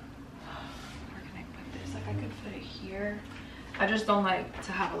where can I put this? Like, I could put it here. I just don't like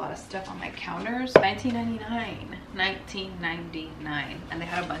to have a lot of stuff on my counters. $19.99, $19.99, and they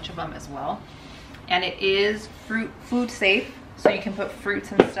had a bunch of them as well. And it is food safe, so you can put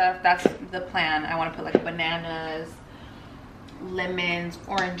fruits and stuff. That's the plan. I want to put like bananas, lemons,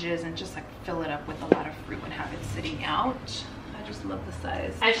 oranges, and just like fill it up with a lot of fruit and have it sitting out. I just love the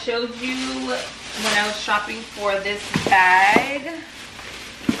size. I showed you when I was shopping for this bag.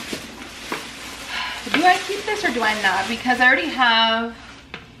 Do I keep this or do I not? Because I already have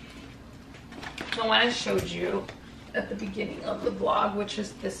the one I showed you at the beginning of the vlog, which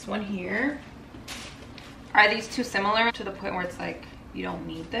is this one here. Are these two similar to the point where it's like you don't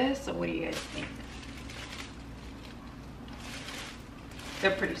need this? So what do you guys think?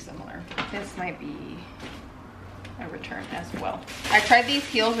 They're pretty similar. This might be a return as well. I tried these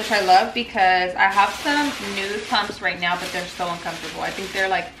heels, which I love because I have some nude pumps right now, but they're so uncomfortable. I think they're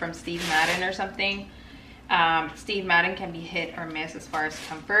like from Steve Madden or something. Steve Madden can be hit or miss as far as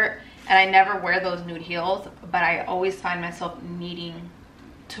comfort, and I never wear those nude heels, but I always find myself needing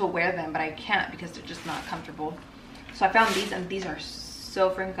to wear them, but I can't because they're just not comfortable. So I found these, and these are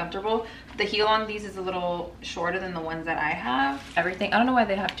so freaking comfortable. The heel on these is a little shorter than the ones that I have. Everything, I don't know why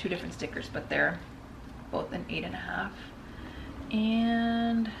they have two different stickers, but they're both an 8.5.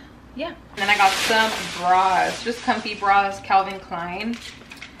 And yeah, and then I got some bras, just comfy bras, Calvin Klein.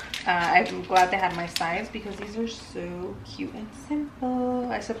 I'm glad they had my size because these are so cute and simple.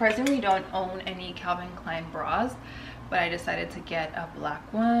 I surprisingly don't own any Calvin Klein bras, but I decided to get a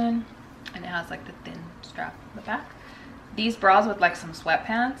black one, and it has like the thin strap in the back. These bras with like some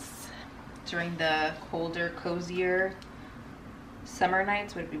sweatpants during the colder, cozier summer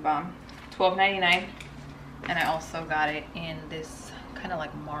nights would be bomb. $12.99, and I also got it in this kind of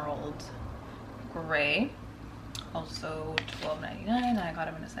like marled gray, also $12.99, and I got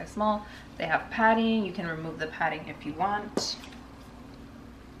them in a size small. They have padding. You can remove the padding if you want.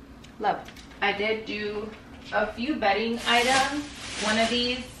 Love. I did do a few bedding items. One of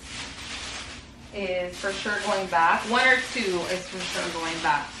these is for sure going back. One or two is for sure going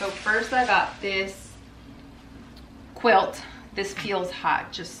back. So first I got this quilt. This feels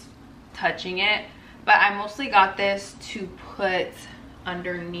hot just touching it, but I mostly got this to put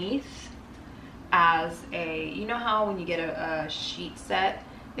underneath as a, you know how when you get a sheet set,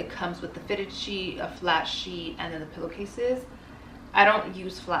 it comes with the fitted sheet, a flat sheet, and then the pillowcases. I don't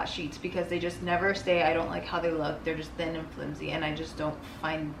use flat sheets because they just never stay. I don't like how they look. They're just thin and flimsy, and I just don't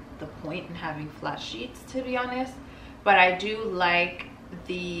find the point in having flat sheets, to be honest. But I do like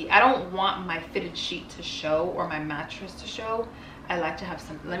I don't want my fitted sheet to show or my mattress to show. I like to have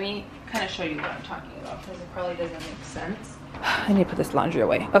some. Let me kind of show you what I'm talking about because it probably doesn't make sense. I need to put this laundry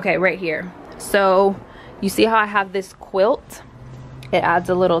away. Okay, right here. So you see how I have this quilt? It adds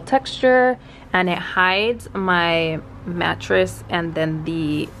a little texture and it hides my mattress and then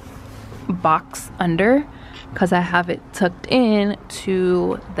the box under because I have it tucked in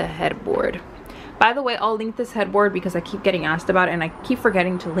to the headboard. By the way, I'll link this headboard because I keep getting asked about it and I keep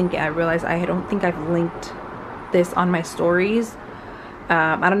forgetting to link it. I realize I don't think I've linked this on my stories.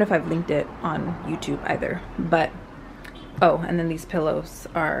 I don't know if I've linked it on YouTube either, but oh, and then these pillows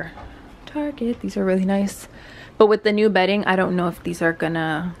are Target. These are really nice, but with the new bedding I don't know if these are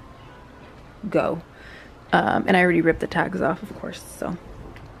gonna go, and I already ripped the tags off, of course, so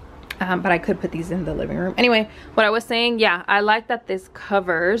but I could put these in the living room. Anyway, what I was saying, yeah, I like that this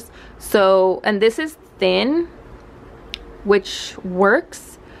covers. So, and this is thin, which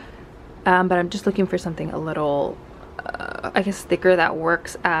works, but I'm just looking for something a little I guess thicker that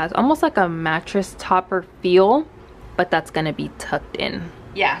works as almost like a mattress topper feel, but that's gonna be tucked in.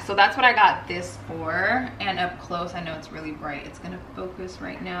 Yeah, so that's what I got this for. And up close, I know it's really bright, it's gonna focus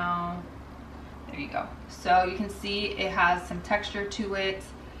right now. There you go. So you can see it has some texture to it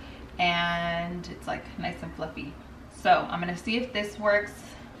and it's like nice and fluffy. So I'm gonna see if this works.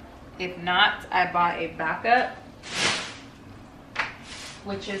 If not, I bought a backup,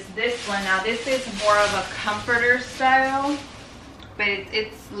 which is this one. Now this is more of a comforter style, but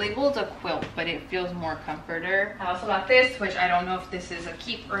it's labeled a quilt, but it feels more comforter. I also got this, which I don't know if this is a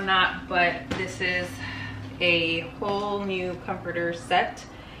keep or not, but this is a whole new comforter set.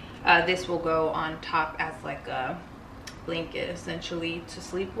 This will go on top as like a blanket essentially to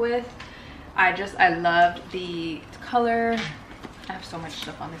sleep with. I loved the color. I have so much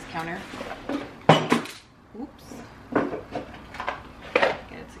stuff on this counter. Oops.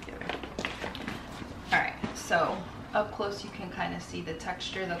 Get it together. All right, so up close you can kind of see the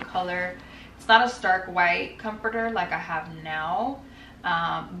texture, the color. It's not a stark white comforter like I have now,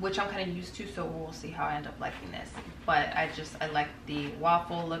 which I'm kind of used to, so we'll see how I end up liking this. But I like the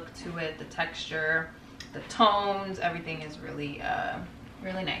waffle look to it, the texture, the tones, everything is really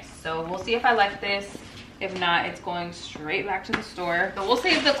really nice. So we'll see if I like this. If not, it's going straight back to the store. So we'll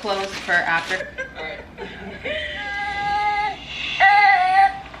save the clothes for after. All right.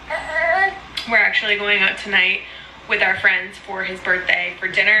 We're actually going out tonight with our friends for his birthday for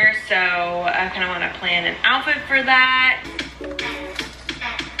dinner, so I kind of want to plan an outfit for that.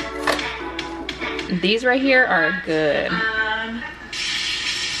 These right here are good.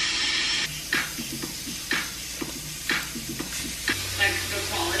 Like the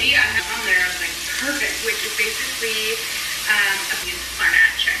quality I have on there is like perfect, which is basically a fun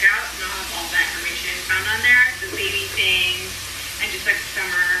at checkout, and I'll have all that information found on there, the baby things and just like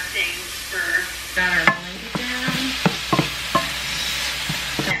summer things for that are rolling down.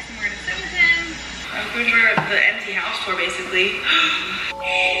 Somewhere to sit with him. I'm going for the empty house tour basically.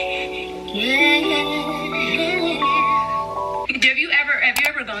 Have you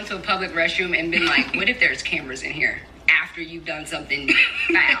ever gone to a public restroom and been like, what if there's cameras in here after you've done something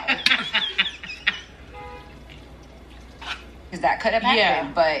foul? Because that could have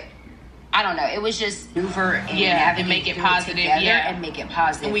happened, but I don't know. It was just maneuver and make it positive. And make it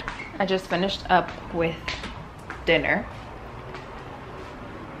positive. I just finished up with dinner.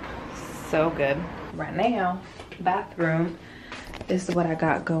 So good. Right now, bathroom. This is what I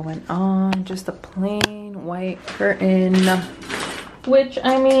got going on. Just a plain white curtain, which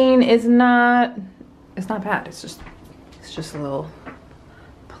I mean is not, it's not bad. It's just a little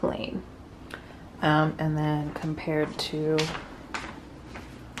plain. And then compared to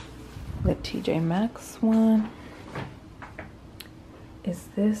the tjmaxx one, is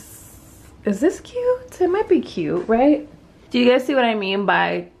this cute? It might be cute, right? Do you guys see what I mean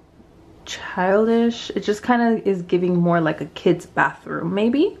by childish? It just kind of is giving more like a kid's bathroom,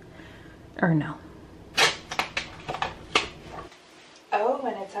 maybe, or no? Oh,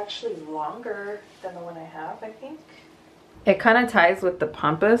 and it's actually longer than the one I have, I think. It kind of ties with the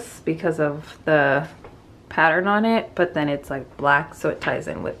pampas because of the pattern on it, but then it's like black, so it ties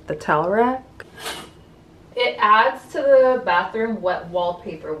in with the towel rack. It adds to the bathroom what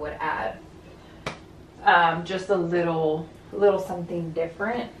wallpaper would add. Just a little something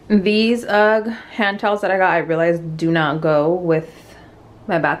different. These UGG hand towels that I got, I realized do not go with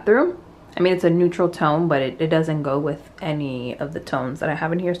my bathroom. I mean, it's a neutral tone, but it doesn't go with any of the tones that I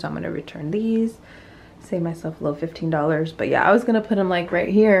have in here, so I'm gonna return these. Save myself a little $15. But yeah, I was gonna put them like right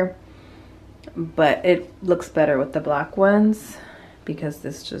here, but it looks better with the black ones because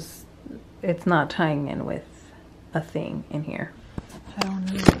this just, it's not tying in with a thing in here. I don't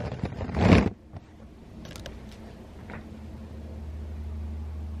know.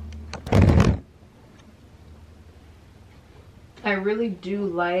 I really do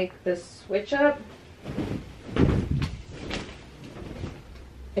like the switch up.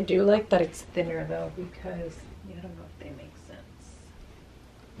 I do like that it's thinner though, because I don't know if they make sense.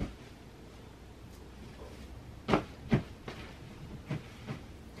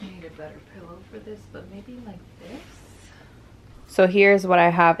 I need a better pillow for this, but maybe like this. So here's what I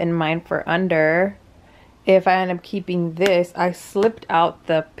have in mind for under. If I end up keeping this, I slipped out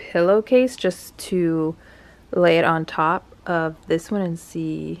the pillowcase just to lay it on top of this one and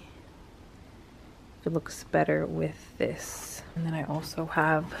see if it looks better with this. And then I also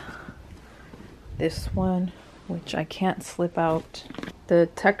have this one, which I can't slip out. The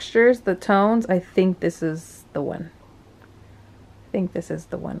textures, the tones, I think this is the one. I think this is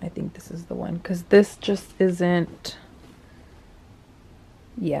the one. Because this just isn't.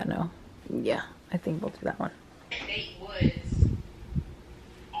 Yeah, no. Yeah, I think we'll do that one. Nate Woods,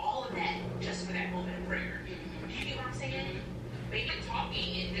 all of that just for that moment of prayer. You know what I'm saying? They've been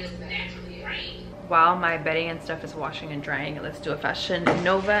talking and just naturally rain. While my bedding and stuff is washing and drying, let's do a Fashion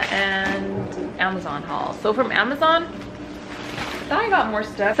Nova and Amazon haul. So from Amazon, I thought I got more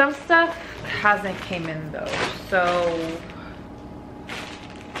stuff. Some stuff hasn't came in though, so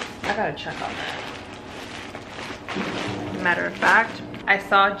I gotta check on that. Matter of fact, I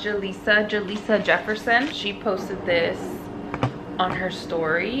saw Jaleesa Jefferson. She posted this on her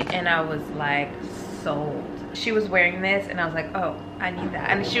story and I was like sold. She was wearing this and I was like, oh, I need that.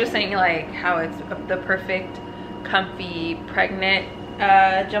 And she was saying like how it's the perfect comfy pregnant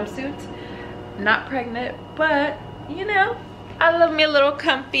jumpsuit. Not pregnant, but you know, I love me a little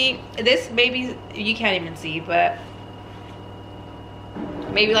comfy. This baby, you can't even see, but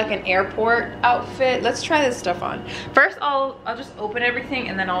maybe like an airport outfit. Let's try this stuff on. First, I'll just open everything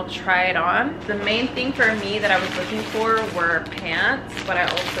and then I'll try it on. The main thing for me that I was looking for were pants,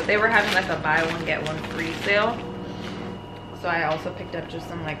 but they were having like a buy one get one free sale. So I also picked up just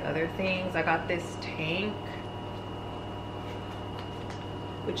some like other things. I got this tank,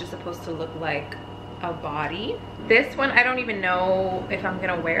 which is supposed to look like a body. This one, I don't even know if I'm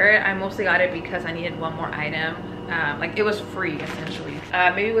gonna wear it. I mostly got it because I needed one more item. Like it was free essentially.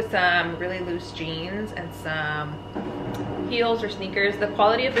 Maybe with some really loose jeans and some heels or sneakers. The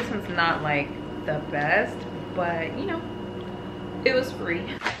quality of this one's not like the best, but you know, it was free.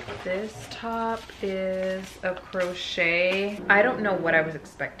 This top is a crochet. I don't know what I was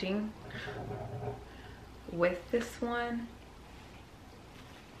expecting with this one,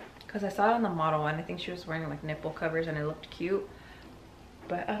 because I saw it on the model and I think she was wearing like nipple covers and it looked cute,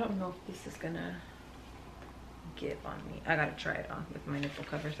 but I don't know if this is gonna get on me. I gotta try it on with my nipple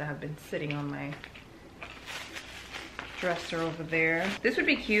covers that have been sitting on my dresser over there. This would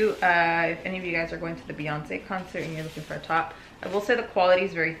be cute if any of you guys are going to the Beyonce concert and you're looking for a top. I will say the quality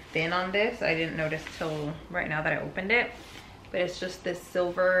is very thin on this. I didn't notice till right now that I opened it, but it's just this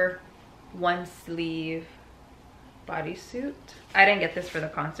silver one sleeve bodysuit. I didn't get this for the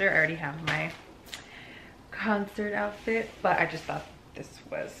concert. I already have my concert outfit, but I just thought this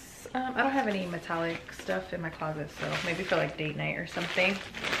was I don't have any metallic stuff in my closet, so maybe for like date night or something.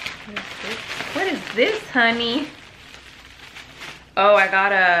 What is this, honey? Oh, I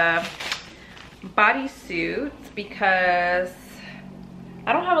got a bodysuit because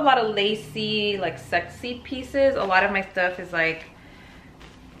I don't have a lot of lacy, like sexy pieces. A lot of my stuff is like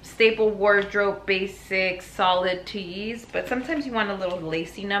staple wardrobe, basic, solid tees, but sometimes you want a little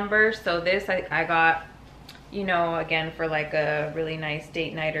lacy number. So this I got, you know, again for like a really nice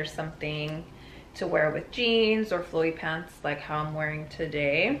date night or something to wear with jeans or flowy pants like how I'm wearing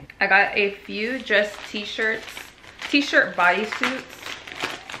today. I got a few just t-shirt bodysuits,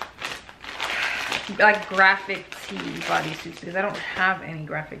 like graphic tee bodysuits, because I don't have any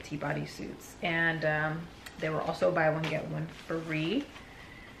graphic tee bodysuits, and they were also buy one get one free.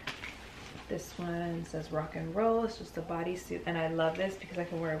 This one says rock and roll. It's just a bodysuit, and I love this because I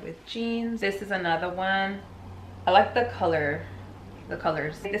can wear it with jeans. This is another one. I like the colors.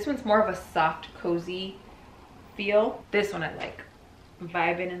 This one's more of a soft, cozy feel. This one I like.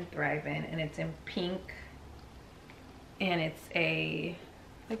 Vibin' and Thrivin', and it's in pink, and it's a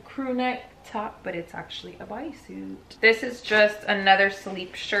crew neck top, but it's actually a bodysuit. This is just another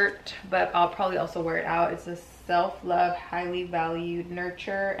sleep shirt, but I'll probably also wear it out. It's a self-love, highly valued,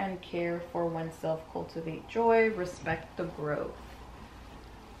 nurture and care for oneself, cultivate joy, respect the growth.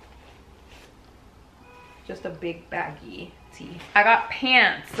 Just a big baggy tee. I got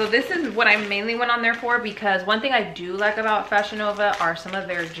pants. So this is what I mainly went on there for, because one thing I do like about Fashion Nova are some of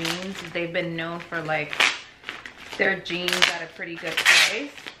their jeans. They've been known for like their jeans at a pretty good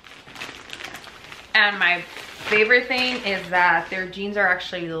price. And my favorite thing is that their jeans are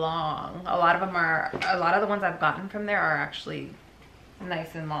actually long. A lot of the ones I've gotten from there are actually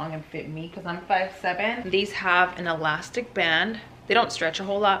nice and long and fit me because I'm 5'7". These have an elastic band. They don't stretch a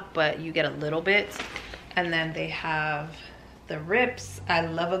whole lot, but you get a little bit. And then they have the rips. I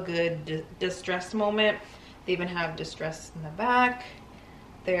love a good distressed moment. They even have distressed in the back.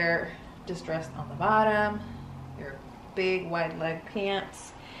 They're distressed on the bottom. They're big wide leg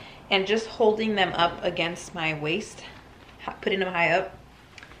pants. And just holding them up against my waist, putting them high up,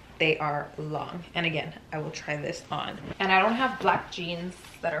 they are long. And again, I will try this on. And I don't have black jeans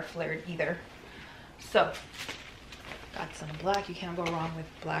that are flared either. So, got some black. You can't go wrong with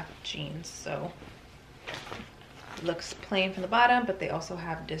black jeans. So, looks plain from the bottom, but they also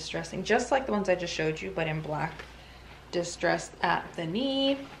have distressing, just like the ones I just showed you, but in black. Distressed at the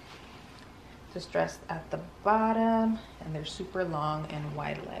knee, distressed at the bottom, and they're super long and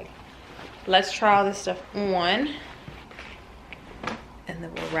wide leg. Let's try all this stuff on, and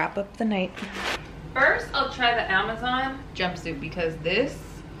then we'll wrap up the night. First, I'll try the Amazon jumpsuit because this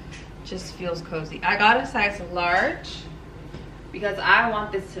just feels cozy. I got a size large because I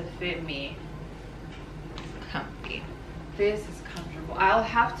want this to fit me comfy. This is comfortable. I'll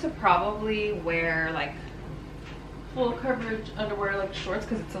have to probably wear like full coverage underwear, like shorts,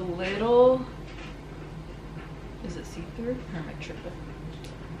 because it's a little, is it see-through? Or am I tripping?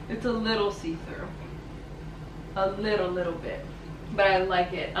 It's a little see-through. A little bit. But I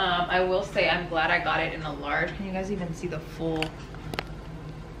like it. I will say I'm glad I got it in a large. Can you guys even see the full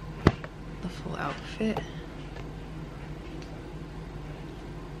outfit?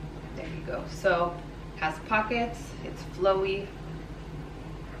 There you go. So Has pockets, it's flowy,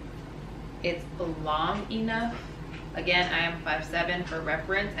 it's long enough. Again, I am 5'7" for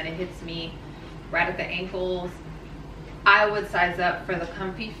reference, and it hits me right at the ankles. I would size up for the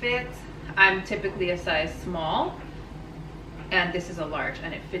comfy fit. I'm typically a size small, and this is a large,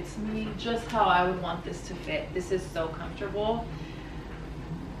 and it fits me just how I would want this to fit. This is so comfortable.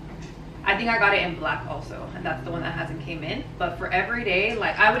 I think I got it in black also, and that's the one that hasn't came in. But for every day,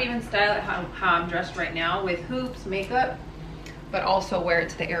 like I would even style it how I'm dressed right now with hoops, makeup, but also wear it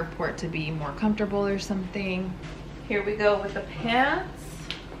to the airport to be more comfortable or something. Here we go with the pants.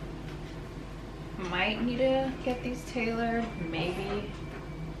 Might need to get these tailored, maybe.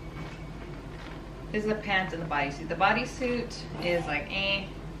 This is the pants and the bodysuit. The bodysuit is like,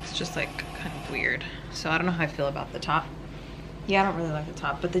 it's just like kind of weird. So I don't know how I feel about the top. Yeah, I don't really like the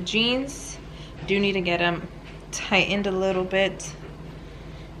top, but the jeans, do need to get them tightened a little bit.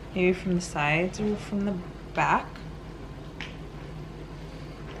 Maybe from the sides or from the back.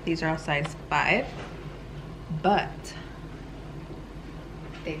 These are all size 5, but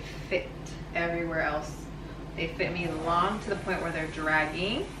they fit everywhere else. They fit me long to the point where they're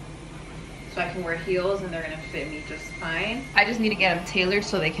dragging. So I can wear heels and they're gonna fit me just fine. I just need to get them tailored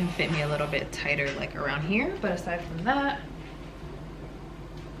so they can fit me a little bit tighter like around here. But aside from that,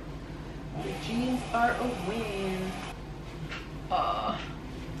 the jeans are a win.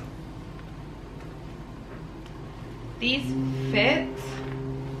 These fit,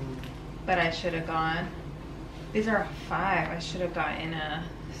 but I should have gone. These are a 5. I should have gotten a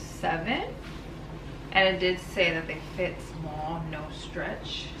 7. And it did say that they fit small, no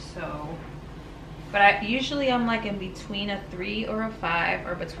stretch. So, but I'm like in between a 3 or a 5,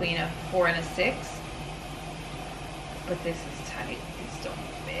 or between a 4 and a 6. But this is tight. These don't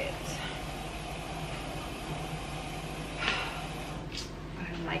fit.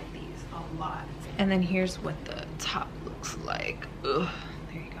 I like these a lot. And then here's what the top looks like. Ugh,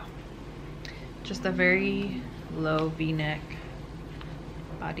 there you go. Just a very low V-neck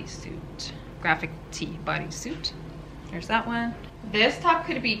bodysuit, graphic tee bodysuit. There's that one. This top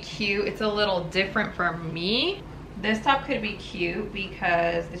could be cute. It's a little different for me. This top could be cute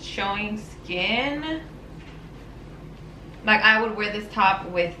because it's showing skin. Like I would wear this top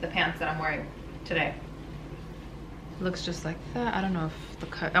with the pants that I'm wearing today. Looks just like that. I don't know if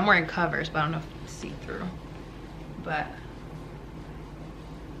the I'm wearing covers, but I don't know if it's see-through. But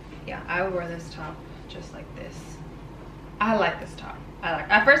yeah, I would wear this top just like this. I like this top.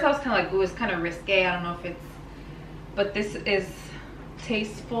 At first I was kind of like, ooh, it's kind of risque. I don't know if it's, but this is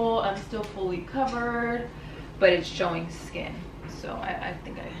tasteful. I'm still fully covered, but it's showing skin. So I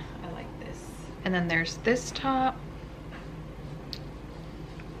think I like this. And then there's this top.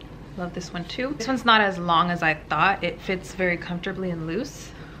 Love this one too. This one's not as long as I thought. It fits very comfortably and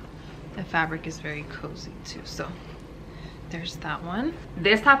loose. The fabric is very cozy too. So there's that one.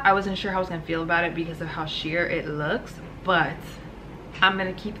 This top, I wasn't sure how I was gonna feel about it because of how sheer it looks, but I'm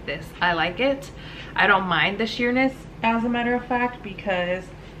gonna keep this. I like it. I don't mind the sheerness, as a matter of fact, because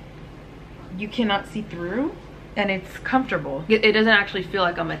you cannot see through and it's comfortable. It doesn't actually feel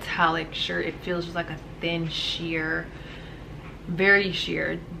like a metallic shirt. It feels just like a thin sheer, very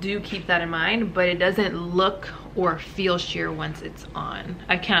sheer. Do keep that in mind, but it doesn't look or feel sheer once it's on.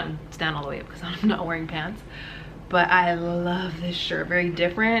 I can't stand all the way up because I'm not wearing pants, but I love this shirt. Very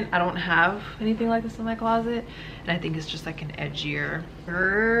different. I don't have anything like this in my closet, and I think it's just like an edgier.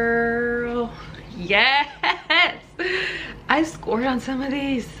 Girl, yes, I scored on some of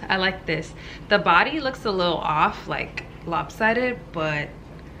these. I like this. The body looks a little off, like lopsided, but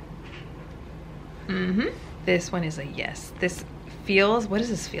this one is a yes. This feels, what does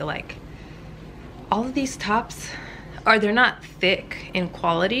this feel like? All of these tops they're not thick in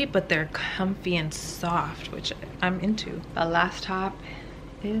quality, but they're comfy and soft, which I'm into. The last top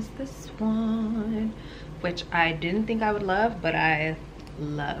is this one, which I didn't think I would love, but I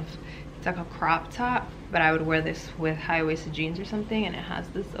love. It's like a crop top, but I would wear this with high-waisted jeans or something, and it has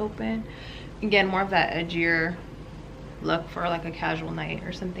this open. Again, more of that edgier look for like a casual night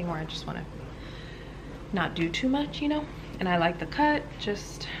or something where I just want to not do too much, you know. And I like the cut.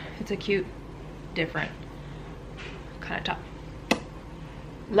 Just, it's a cute, different kind of top.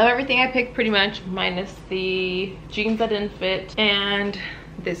 Love everything I picked pretty much, minus the jeans that didn't fit and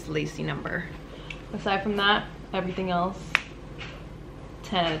this lacy number. Aside from that, everything else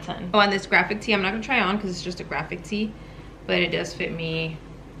 10 out of 10. Oh, and this graphic tee I'm not gonna try on because it's just a graphic tee, but it does fit me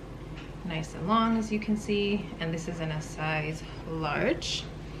nice and long, as you can see, and this is in a size large.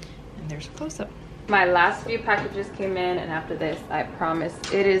 And there's a close-up. My last few packages came in, and after this, I promise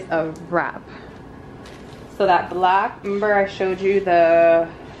it is a wrap. So that black, remember I showed you the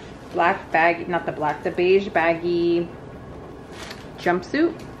black baggy, not the black, the beige baggy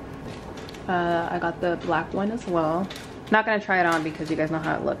jumpsuit. I got the black one as well. Not gonna try it on because you guys know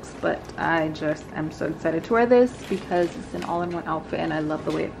how it looks, but I just am so excited to wear this because it's an all-in-one outfit and I love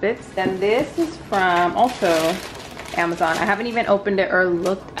the way it fits. Then this is from also Amazon. I haven't even opened it or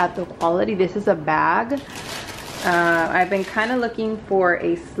looked at the quality. This is a bag. I've been kind of looking for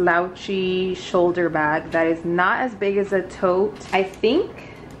a slouchy shoulder bag that is not as big as a tote. I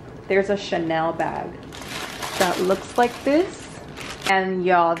think there's a Chanel bag that looks like this. And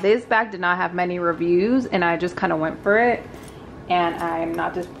y'all, this bag did not have many reviews and I just kind of went for it. And I'm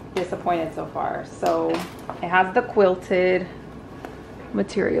not just disappointed so far. So it has the quilted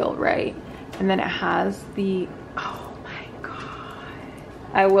material, right? And then it has the, oh my God.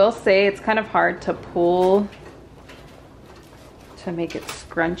 I will say it's kind of hard to pull to make it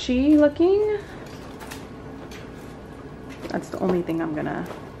scrunchy looking. That's the only thing I'm gonna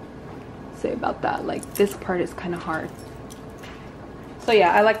say about that. Like this part is kind of hard. So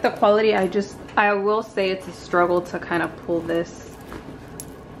yeah, I like the quality. I will say it's a struggle to kind of pull this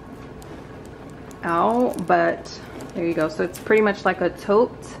out, but there you go. So it's pretty much like a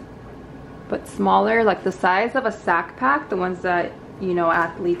tote, but smaller, like the size of a sack pack, the ones that, you know,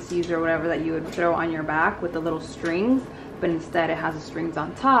 athletes use or whatever, that you would throw on your back with the little strings, but instead it has the strings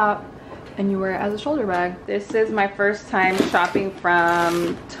on top and you wear it as a shoulder bag. This is my first time shopping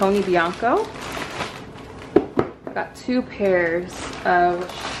from Tony Bianco. I got 2 pairs of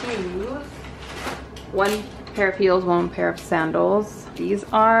shoes, 1 pair of heels, 1 pair of sandals. These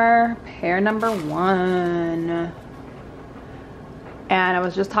are pair number 1. And I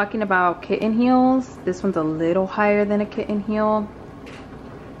was just talking about kitten heels. This one's a little higher than a kitten heel.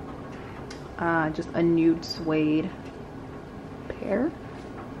 Just a nude suede pair.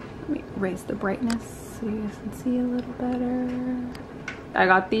 Let me raise the brightness so you guys can see a little better. I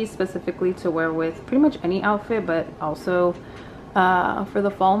got these specifically to wear with pretty much any outfit, but also for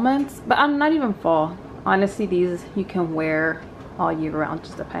the fall months. But I'm not even fall. Honestly, these you can wear all year round,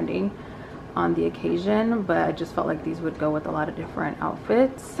 just depending on the occasion. But I just felt like these would go with a lot of different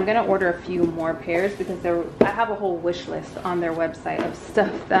outfits. I'm gonna order a few more pairs because I have a whole wish list on their website of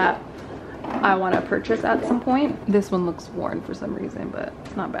stuff that I want to purchase at some point. This one looks worn for some reason, but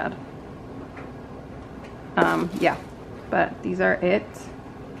it's not bad. Yeah. But these are it.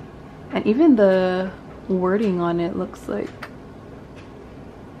 And even the wording on it looks like,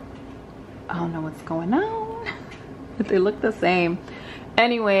 I don't know what's going on, but they look the same.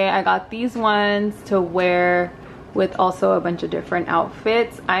 Anyway, I got these ones to wear with also a bunch of different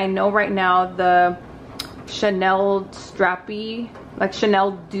outfits. I know right now the Chanel strappy, like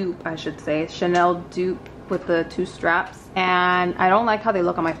Chanel dupe, I should say, Chanel dupe with the 2 straps, and I don't like how they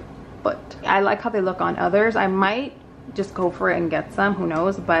look on my foot. I like how they look on others. I might just go for it and get some, who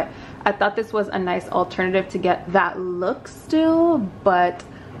knows, but I thought this was a nice alternative to get that look still, but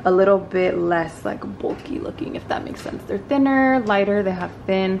a little bit less like bulky looking, if that makes sense. They're thinner, lighter, they have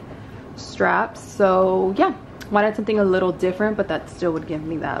thin straps. So yeah, wanted something a little different, but that still would give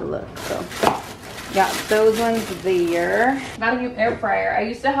me that look. So got those ones there. Got a new air fryer. I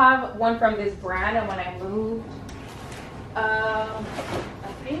used to have one from this brand, and when I moved, I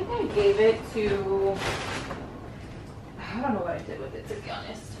think I gave it to, I don't know what I did with it, to be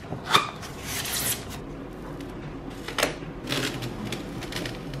honest.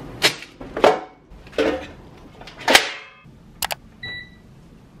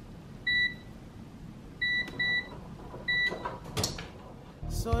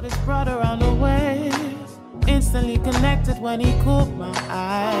 So this brought around the waves, instantly connected when he caught my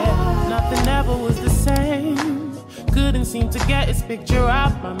eye. Nothing ever was the same, couldn't seem to get his picture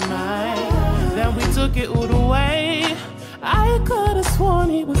out my mind. Then we took it all the way, I could have sworn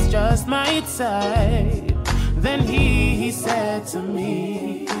he was just my type. Then he said to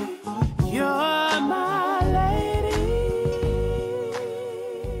me,